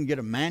 I didn't get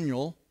a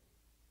manual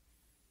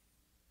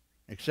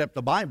except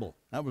the Bible.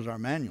 That was our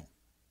manual.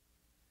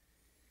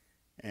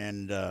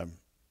 And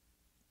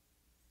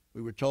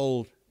we were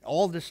told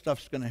all this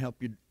stuff's going to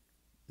help you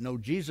know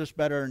Jesus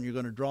better, and you're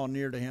going to draw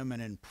near to him.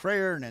 And in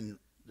prayer and in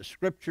the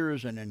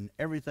Scriptures and in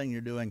everything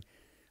you're doing,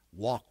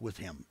 walk with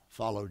him.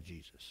 Follow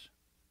Jesus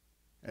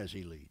as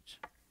he leads.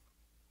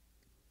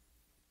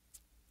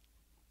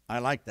 I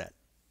like that,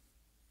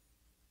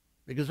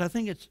 because I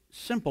think it's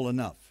simple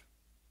enough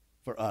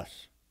for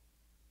us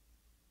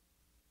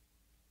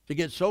to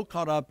get so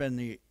caught up in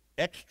the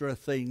extra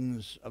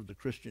things of the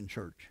Christian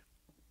church,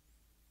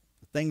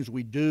 the things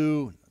we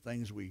do, the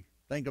things we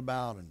think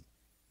about, and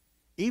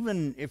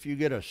even if you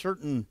get a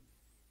certain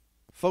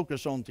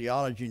focus on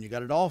theology and you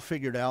got it all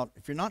figured out,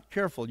 if you're not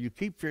careful, you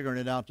keep figuring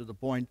it out to the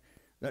point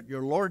that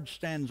your Lord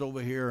stands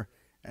over here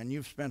and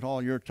you've spent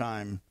all your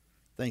time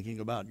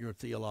thinking about your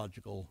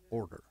theological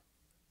order.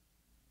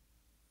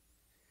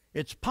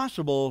 It's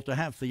possible to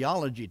have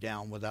theology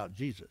down without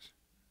Jesus.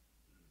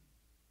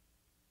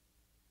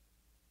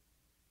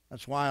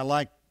 That's why I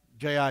liked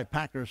J.I.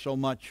 Packer so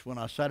much when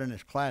I sat in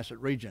his class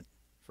at Regent,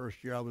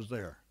 first year I was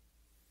there.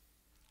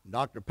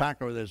 Dr.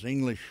 Packer, with his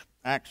English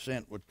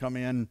accent, would come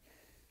in.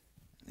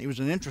 He was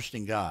an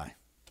interesting guy.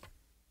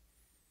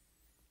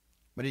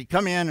 But he'd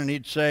come in and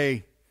he'd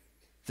say,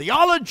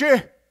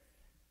 theology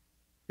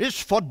is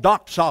for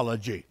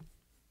doxology.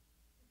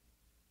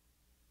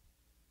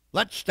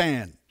 Let's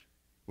stand.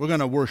 We're going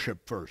to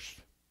worship first.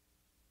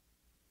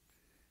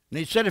 And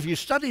he said, if you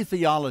study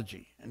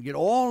theology and get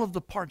all of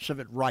the parts of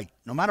it right,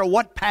 no matter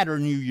what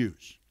pattern you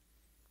use,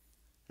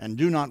 and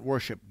do not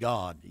worship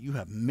God, you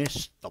have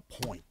missed the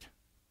point.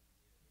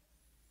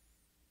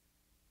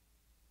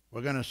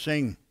 We're going to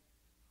sing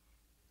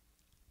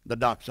the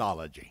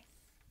doxology.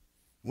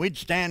 We'd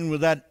stand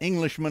with that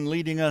Englishman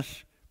leading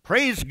us,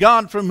 praise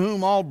God from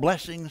whom all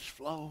blessings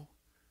flow.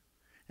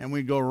 And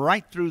we'd go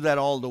right through that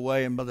all the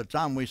way, and by the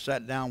time we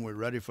sat down, we were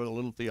ready for a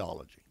little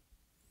theology,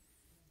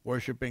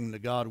 worshiping the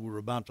God we were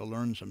about to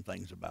learn some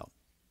things about.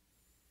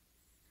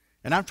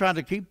 And I've tried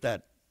to keep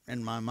that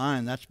in my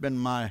mind. That's been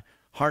my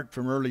heart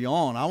from early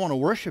on. I want to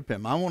worship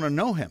him. I want to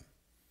know him.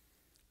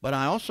 But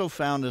I also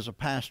found as a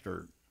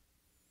pastor,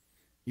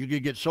 you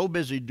could get so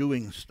busy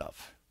doing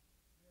stuff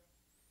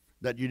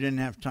that you didn't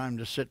have time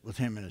to sit with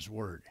him in his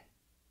word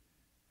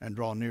and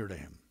draw near to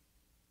him.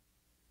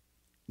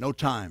 No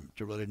time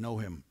to really know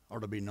him or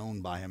to be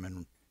known by him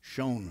and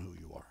shown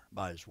who you are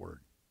by his word.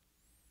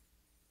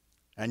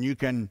 And you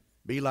can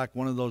be like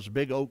one of those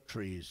big oak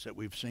trees that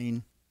we've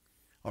seen,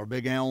 or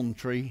big elm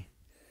tree,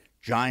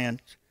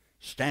 giant,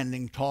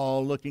 standing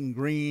tall, looking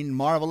green,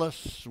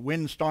 marvelous.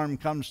 Windstorm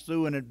comes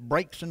through and it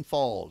breaks and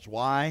falls.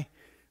 Why?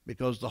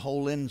 Because the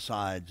whole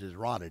insides is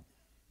rotted.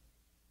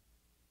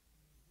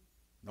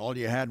 And all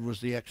you had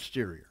was the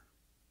exterior.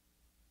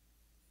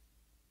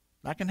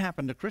 That can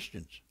happen to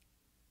Christians,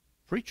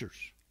 preachers,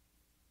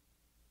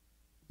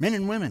 men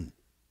and women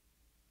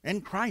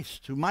in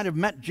Christ who might have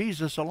met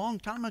Jesus a long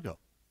time ago.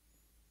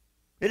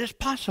 It is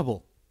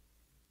possible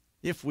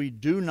if we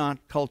do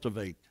not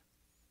cultivate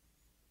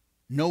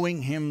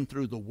knowing him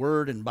through the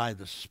Word and by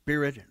the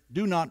Spirit,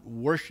 do not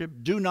worship,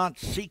 do not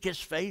seek his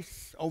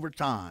face over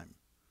time.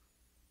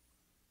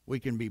 We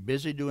can be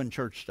busy doing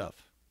church stuff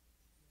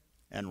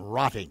and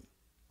rotting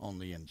on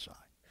the inside.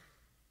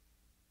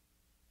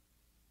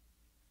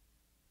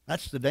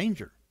 That's the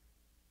danger.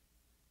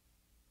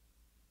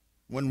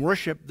 When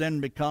worship then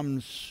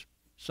becomes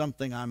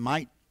something I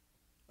might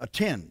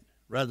attend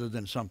rather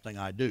than something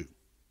I do.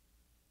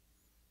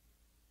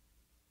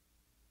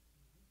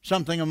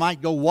 Something I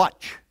might go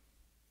watch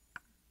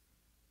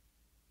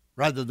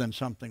rather than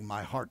something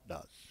my heart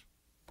does.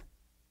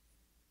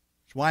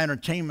 That's why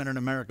entertainment in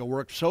America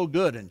works so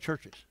good in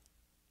churches.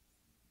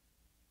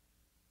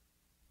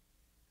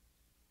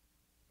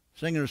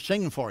 Singers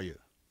sing for you.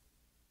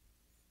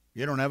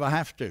 You don't ever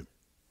have to.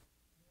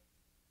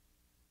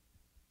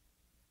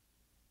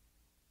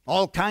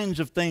 All kinds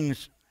of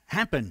things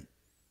happen.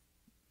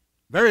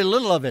 Very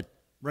little of it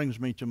brings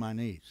me to my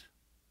knees.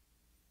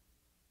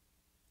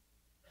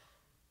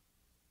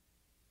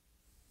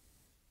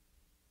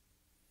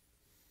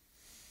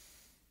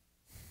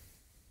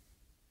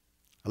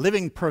 A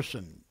living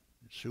person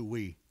is who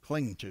we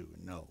cling to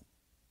and know.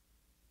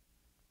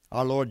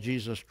 Our Lord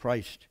Jesus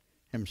Christ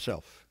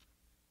himself.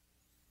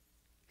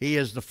 He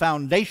is the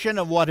foundation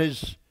of what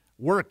his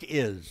work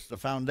is, the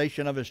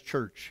foundation of his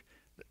church,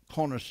 the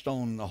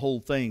cornerstone, the whole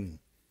thing.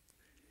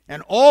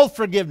 And all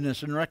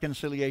forgiveness and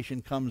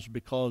reconciliation comes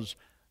because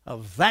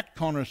of that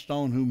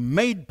cornerstone who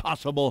made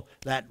possible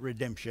that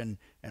redemption,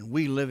 and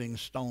we living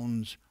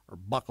stones are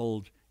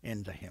buckled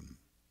into him,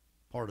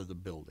 part of the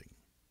building.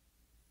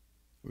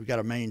 We've got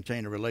to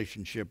maintain a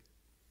relationship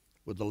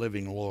with the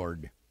living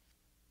Lord.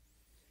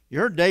 You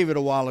heard David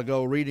a while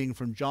ago reading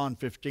from John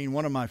 15,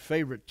 one of my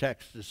favorite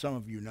texts, as some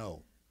of you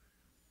know,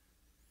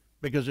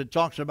 because it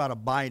talks about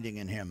abiding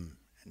in him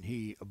and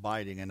he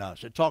abiding in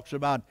us. It talks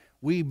about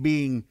we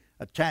being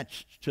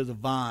attached to the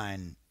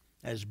vine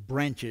as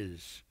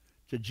branches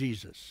to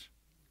Jesus,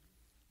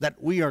 that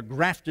we are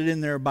grafted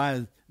in there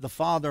by the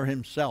Father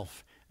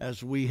himself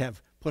as we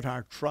have put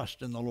our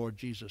trust in the Lord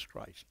Jesus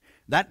Christ.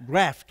 That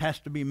graft has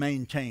to be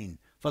maintained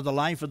for the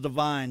life of the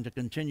vine to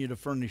continue to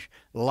furnish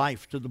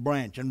life to the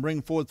branch and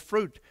bring forth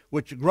fruit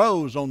which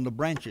grows on the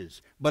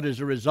branches, but is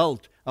a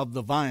result of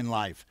the vine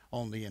life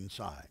on the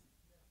inside.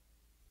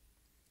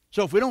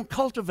 So if we don't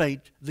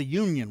cultivate the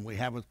union we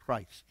have with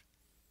Christ,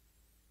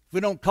 if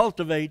we don't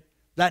cultivate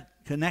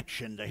that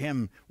connection to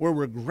him where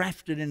we're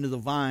grafted into the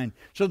vine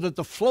so that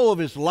the flow of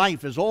his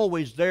life is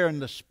always there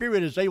and the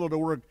Spirit is able to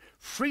work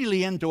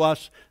freely into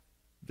us,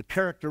 the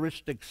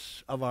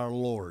characteristics of our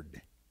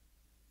Lord,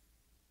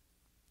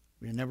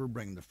 we never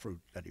bring the fruit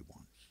that he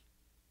wants.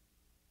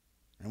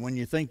 And when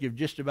you think you've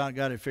just about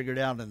got it figured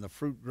out and the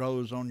fruit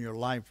grows on your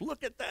life,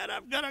 look at that,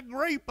 I've got a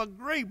grape,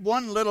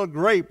 one little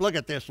grape. Look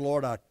at this,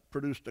 Lord, I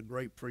produced a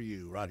grape for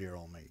you right here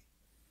on me.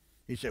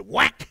 He said,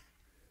 whack!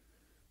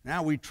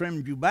 Now we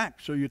trimmed you back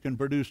so you can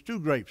produce 2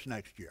 grapes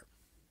next year.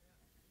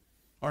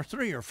 Or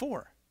 3 or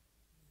 4.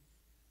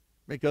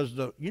 Because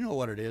you know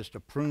what it is to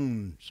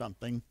prune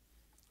something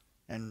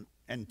and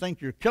think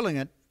you're killing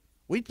it.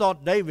 We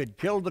thought David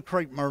killed the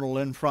crepe myrtle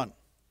in front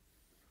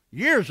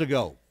years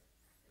ago.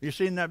 You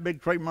seen that big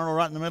crepe myrtle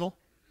right in the middle?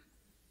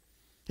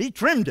 He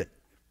trimmed it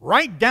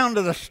right down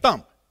to the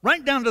stump.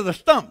 Right down to the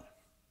stump.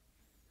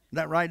 Is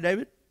that right,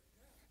 David?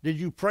 Did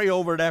you pray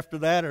over it after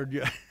that? Or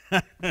did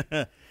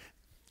you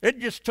It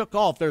just took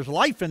off. There's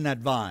life in that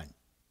vine.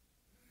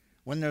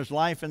 When there's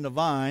life in the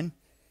vine,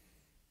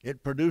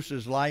 it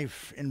produces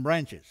life in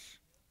branches.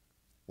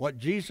 What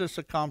Jesus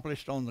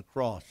accomplished on the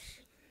cross,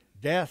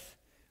 death,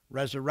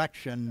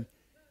 resurrection,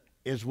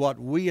 is what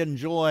we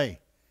enjoy.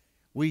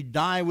 We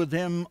die with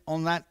him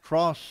on that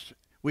cross.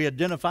 We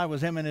identify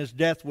with him in his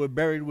death. We're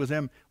buried with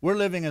him. We're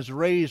living as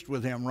raised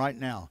with him right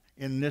now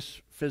in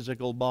this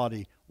physical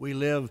body. We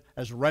live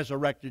as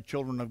resurrected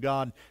children of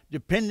God,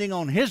 depending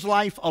on his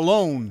life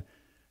alone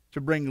to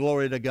bring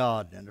glory to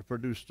God and to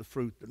produce the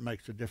fruit that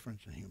makes a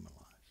difference in human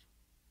lives.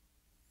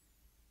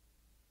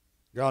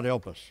 God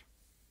help us.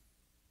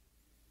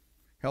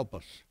 Help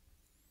us.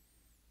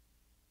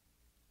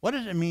 What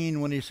does it mean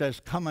when he says,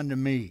 come unto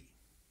me?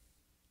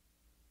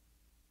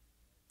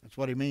 That's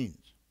what he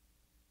means.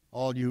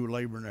 All you who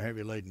labor and are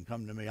heavy laden,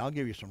 come to me. I'll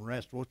give you some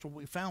rest. Well, that's what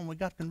we found when we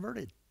got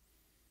converted.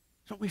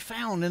 That's what we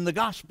found in the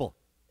gospel.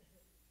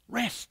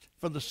 Rest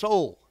for the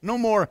soul. No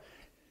more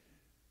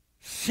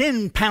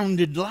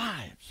sin-pounded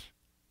lives.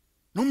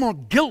 No more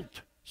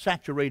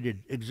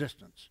guilt-saturated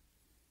existence.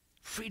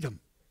 Freedom.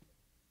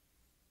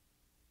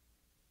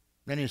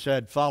 Then he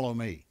said, follow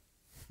me.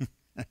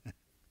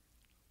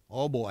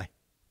 Oh boy.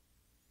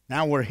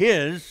 Now we're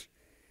his,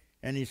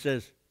 and he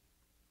says,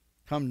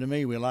 come to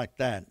me, we like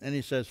that. And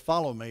he says,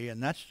 follow me,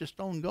 and that's just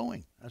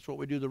ongoing. That's what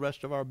we do the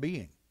rest of our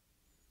being.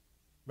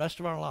 Rest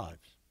of our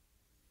lives.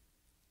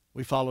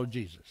 We follow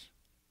Jesus.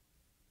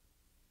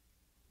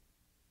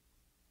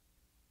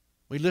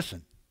 We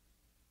listen.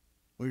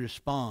 We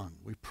respond.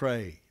 We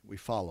pray. We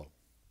follow.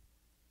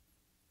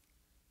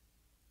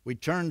 We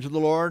turn to the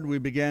Lord. We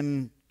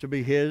begin to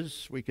be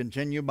his. We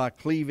continue by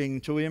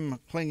cleaving to him,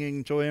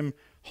 clinging to him,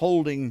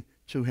 holding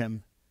to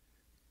him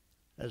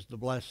as the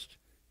blessed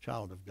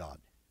child of God.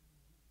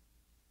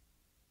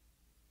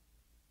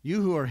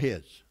 You who are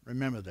his,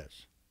 remember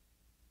this.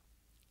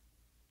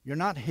 You're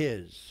not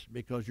his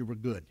because you were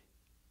good.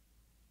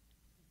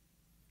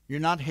 You're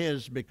not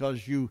his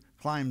because you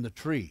climbed the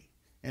tree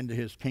into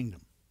his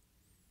kingdom.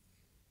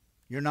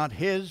 You're not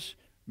his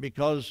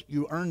because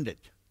you earned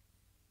it.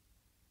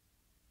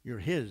 You're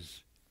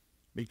his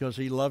because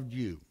he loved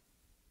you.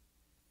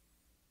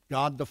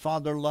 God the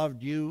Father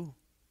loved you,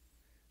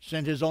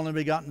 sent his only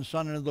begotten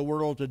Son into the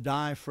world to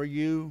die for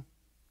you,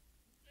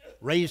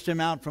 raised him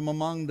out from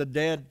among the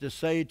dead to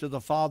say to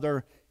the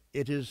Father,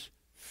 it is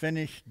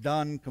finished,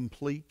 done,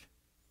 complete.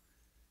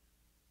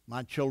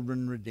 My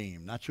children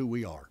redeemed. That's who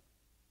we are.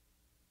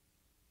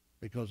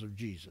 Because of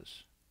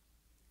Jesus,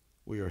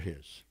 we are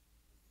his.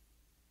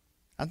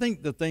 I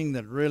think the thing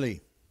that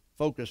really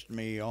focused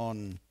me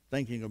on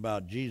thinking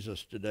about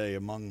Jesus today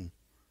among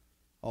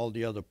all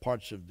the other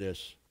parts of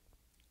this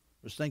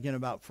was thinking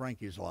about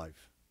Frankie's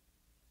life.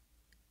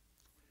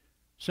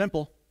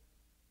 Simple.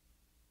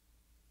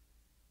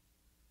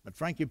 But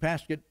Frankie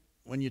Paskett,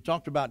 when you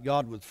talked about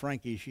God with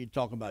Frankie, she'd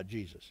talk about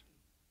Jesus.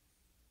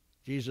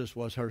 Jesus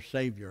was her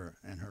Savior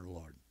and her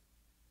Lord.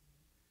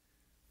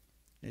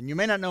 And you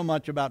may not know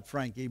much about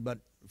Frankie, but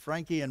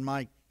Frankie and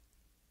Mike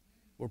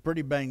were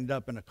pretty banged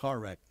up in a car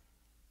wreck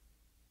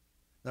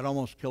that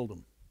almost killed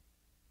them.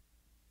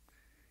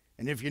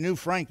 And if you knew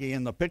Frankie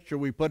in the picture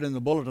we put in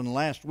the bulletin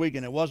last week,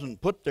 and it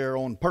wasn't put there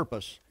on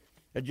purpose,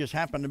 it just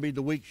happened to be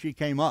the week she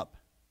came up.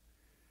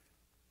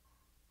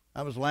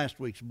 That was last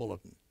week's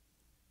bulletin.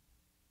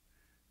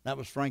 That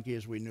was Frankie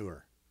as we knew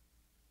her.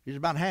 She's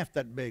about half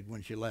that big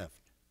when she left.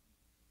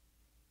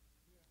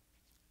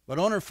 But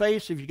on her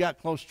face, if you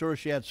got close to her,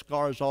 she had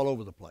scars all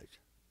over the place.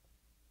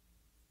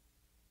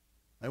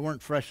 They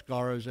weren't fresh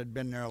scars. They'd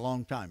been there a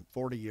long time,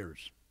 40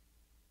 years.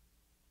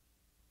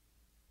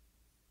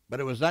 But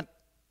it was that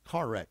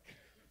car wreck.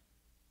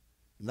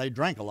 And they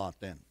drank a lot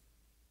then.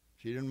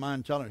 She didn't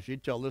mind telling it.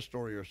 She'd tell this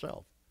story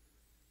herself,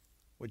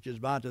 which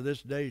is why to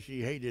this day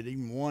she hated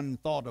even one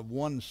thought of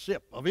one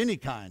sip of any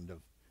kind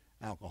of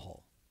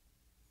alcohol.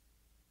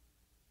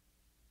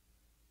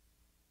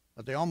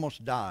 But they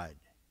almost died.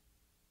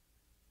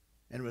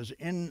 And it was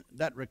in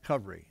that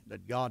recovery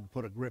that God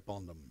put a grip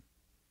on them,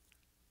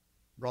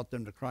 brought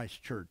them to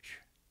Christ Church,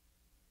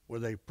 where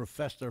they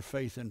professed their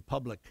faith in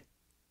public,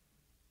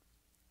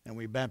 and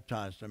we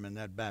baptized them in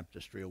that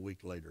baptistry a week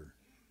later,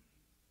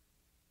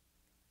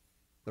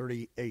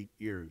 38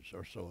 years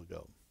or so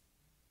ago.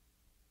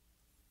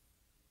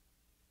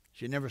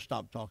 She never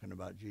stopped talking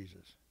about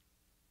Jesus.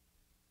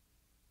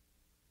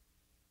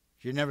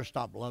 She never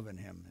stopped loving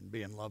him and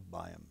being loved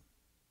by him.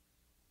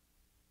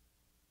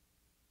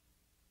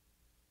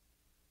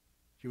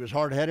 She was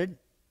hard-headed.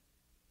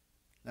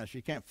 Now,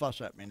 she can't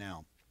fuss at me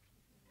now.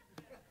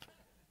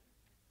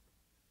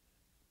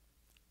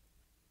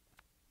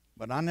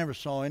 But I never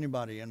saw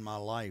anybody in my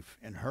life,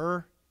 in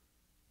her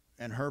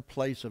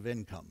place of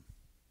income,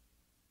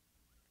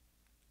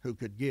 who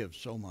could give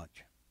so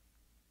much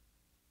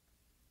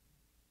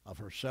of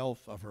herself,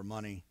 of her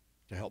money,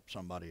 to help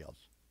somebody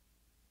else.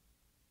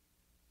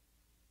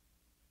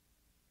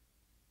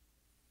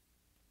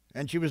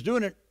 And she was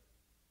doing it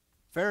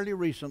fairly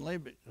recently,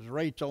 because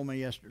Ray told me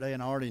yesterday,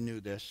 and I already knew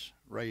this,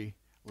 Ray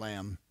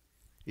Lamb.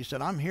 He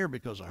said, I'm here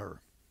because of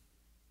her.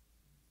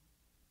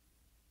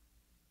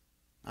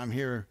 I'm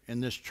here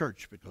in this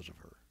church because of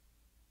her.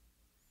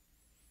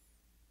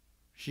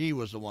 She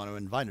was the one who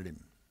invited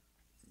him,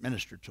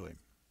 ministered to him.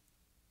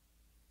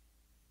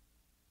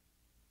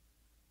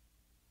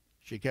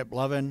 She kept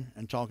loving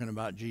and talking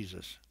about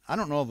Jesus. I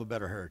don't know of a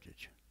better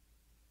heritage.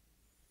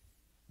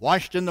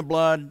 Washed in the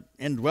blood,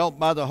 indwelt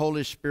by the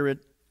Holy Spirit,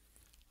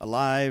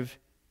 alive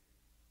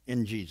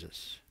in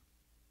Jesus.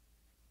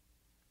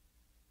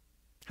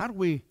 How do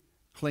we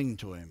cling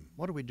to him?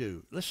 What do we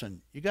do?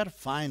 Listen, you got to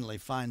finally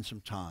find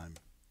some time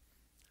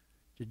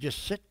to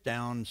just sit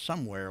down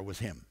somewhere with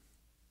him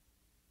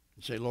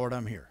and say, Lord,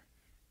 I'm here.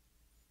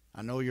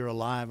 I know you're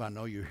alive. I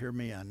know you hear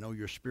me. I know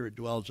your Spirit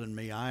dwells in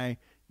me. I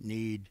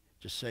need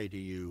to say to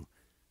you,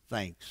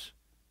 thanks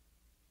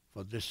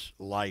for this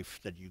life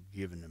that you've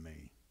given to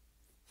me.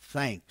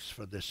 Thanks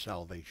for this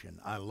salvation.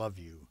 I love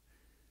you.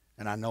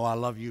 And I know I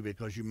love you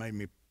because you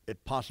made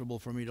it possible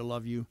for me to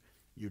love you.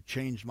 You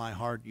changed my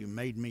heart. You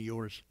made me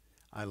yours.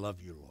 I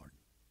love you, Lord.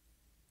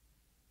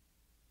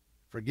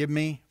 Forgive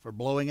me for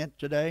blowing it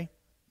today.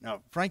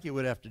 Now, Frankie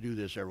would have to do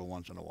this every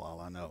once in a while,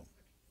 I know.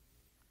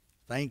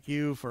 Thank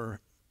you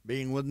for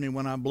being with me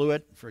when I blew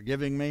it,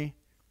 forgiving me.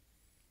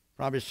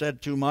 Probably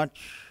said too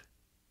much.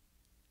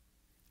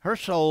 Her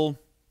soul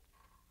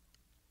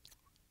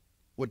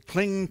would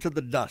cling to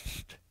the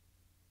dust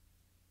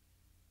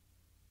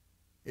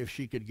if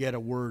she could get a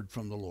word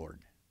from the Lord,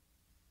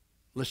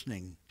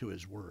 listening to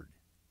his word.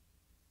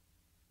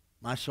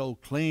 My soul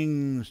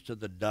clings to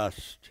the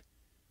dust.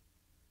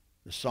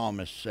 The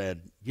psalmist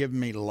said, give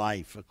me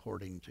life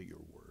according to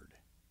your word.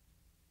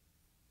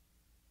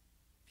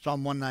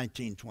 Psalm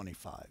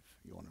 119:25,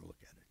 you want to look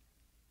at it.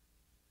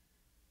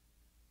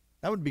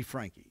 That would be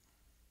Frankie.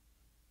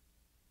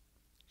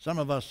 Some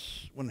of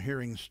us, when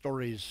hearing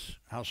stories,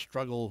 how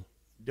struggle,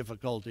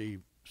 difficulty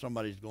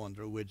somebody's going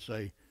through, we'd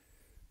say,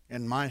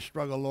 in my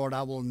struggle, Lord,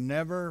 I will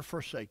never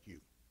forsake you.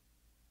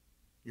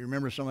 You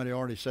remember somebody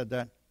already said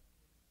that?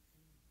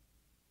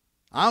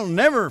 I'll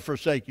never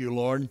forsake you,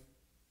 Lord.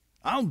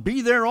 I'll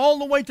be there all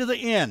the way to the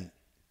end.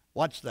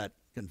 Watch that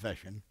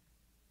confession.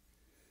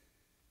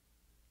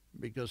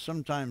 Because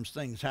sometimes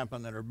things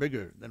happen that are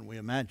bigger than we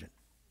imagine.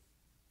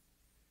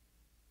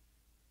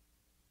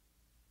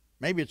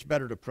 Maybe it's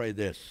better to pray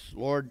this.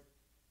 Lord,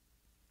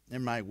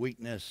 in my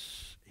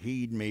weakness,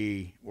 heed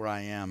me where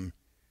I am,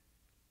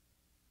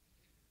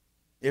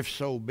 if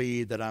so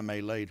be that I may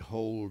lay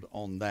hold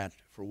on that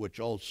for which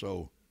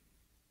also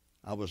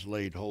I was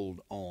laid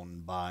hold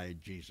on by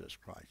Jesus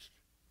Christ.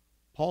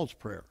 Paul's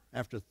prayer,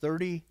 after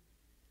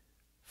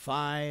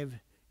 35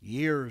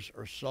 years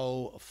or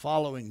so of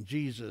following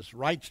Jesus,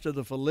 writes to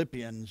the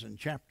Philippians in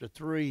chapter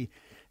 3,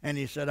 and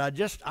he said,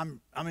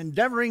 I'm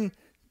endeavoring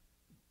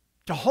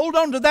to hold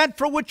on to that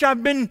for which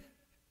I've been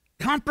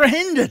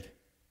comprehended,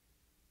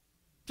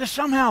 to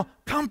somehow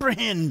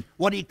comprehend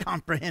what he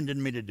comprehended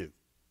me to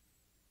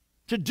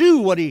do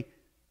what he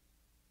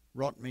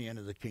brought me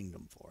into the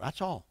kingdom for. That's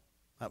all.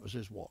 That was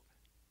his walk.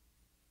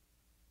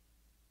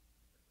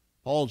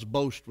 Paul's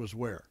boast was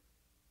where?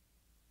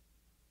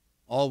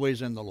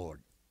 Always in the Lord.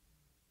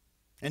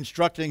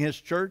 Instructing his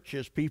church,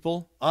 his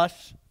people,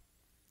 us.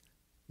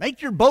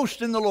 Make your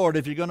boast in the Lord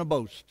if you're going to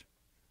boast.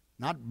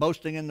 Not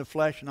boasting in the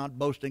flesh, not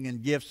boasting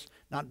in gifts,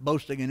 not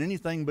boasting in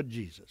anything but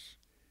Jesus.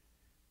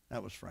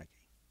 That was Frankie.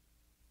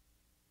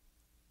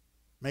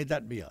 May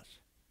that be us.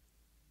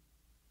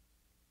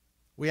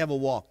 We have a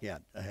walk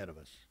yet ahead of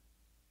us.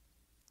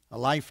 A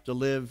life to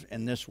live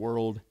in this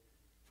world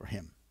for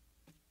him.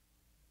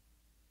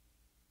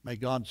 May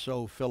God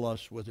so fill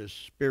us with his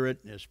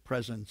Spirit and his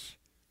presence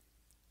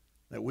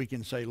that we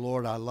can say,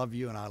 Lord, I love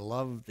you, and I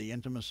love the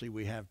intimacy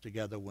we have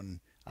together when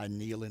I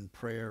kneel in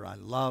prayer. I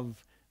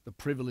love the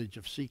privilege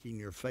of seeking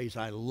your face.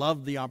 I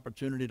love the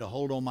opportunity to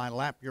hold on my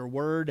lap your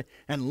word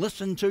and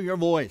listen to your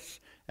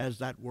voice as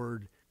that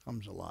word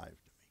comes alive to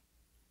me,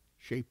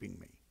 shaping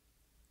me.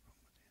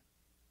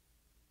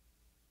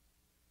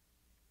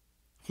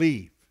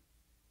 Cleave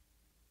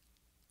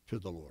to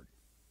the Lord.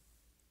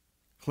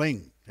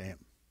 Cling to him.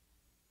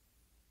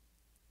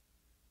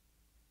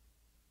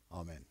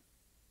 Amen.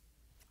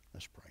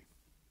 Let's pray.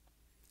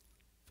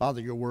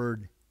 Father, your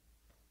word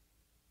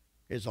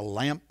is a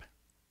lamp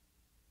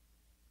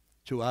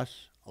to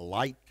us, a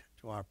light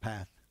to our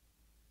path,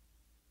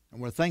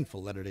 and we're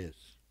thankful that it is.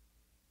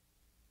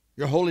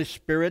 Your Holy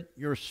Spirit,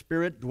 your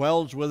Spirit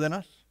dwells within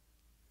us,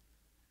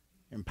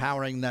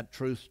 empowering that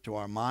truth to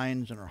our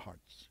minds and our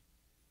hearts.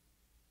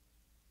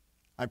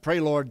 I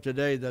pray, Lord,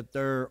 today that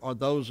there are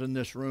those in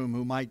this room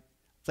who might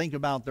think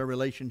about their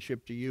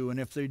relationship to you, and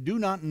if they do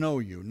not know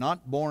you,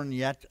 not born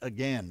yet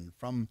again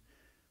from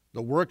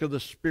the work of the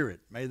Spirit,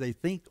 may they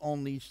think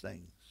on these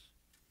things,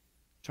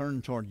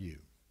 turn toward you,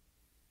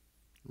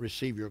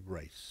 receive your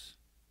grace.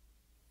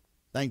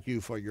 Thank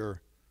you for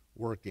your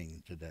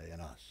working today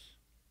in us.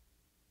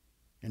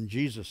 In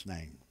Jesus'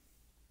 name,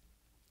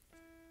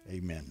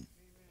 amen.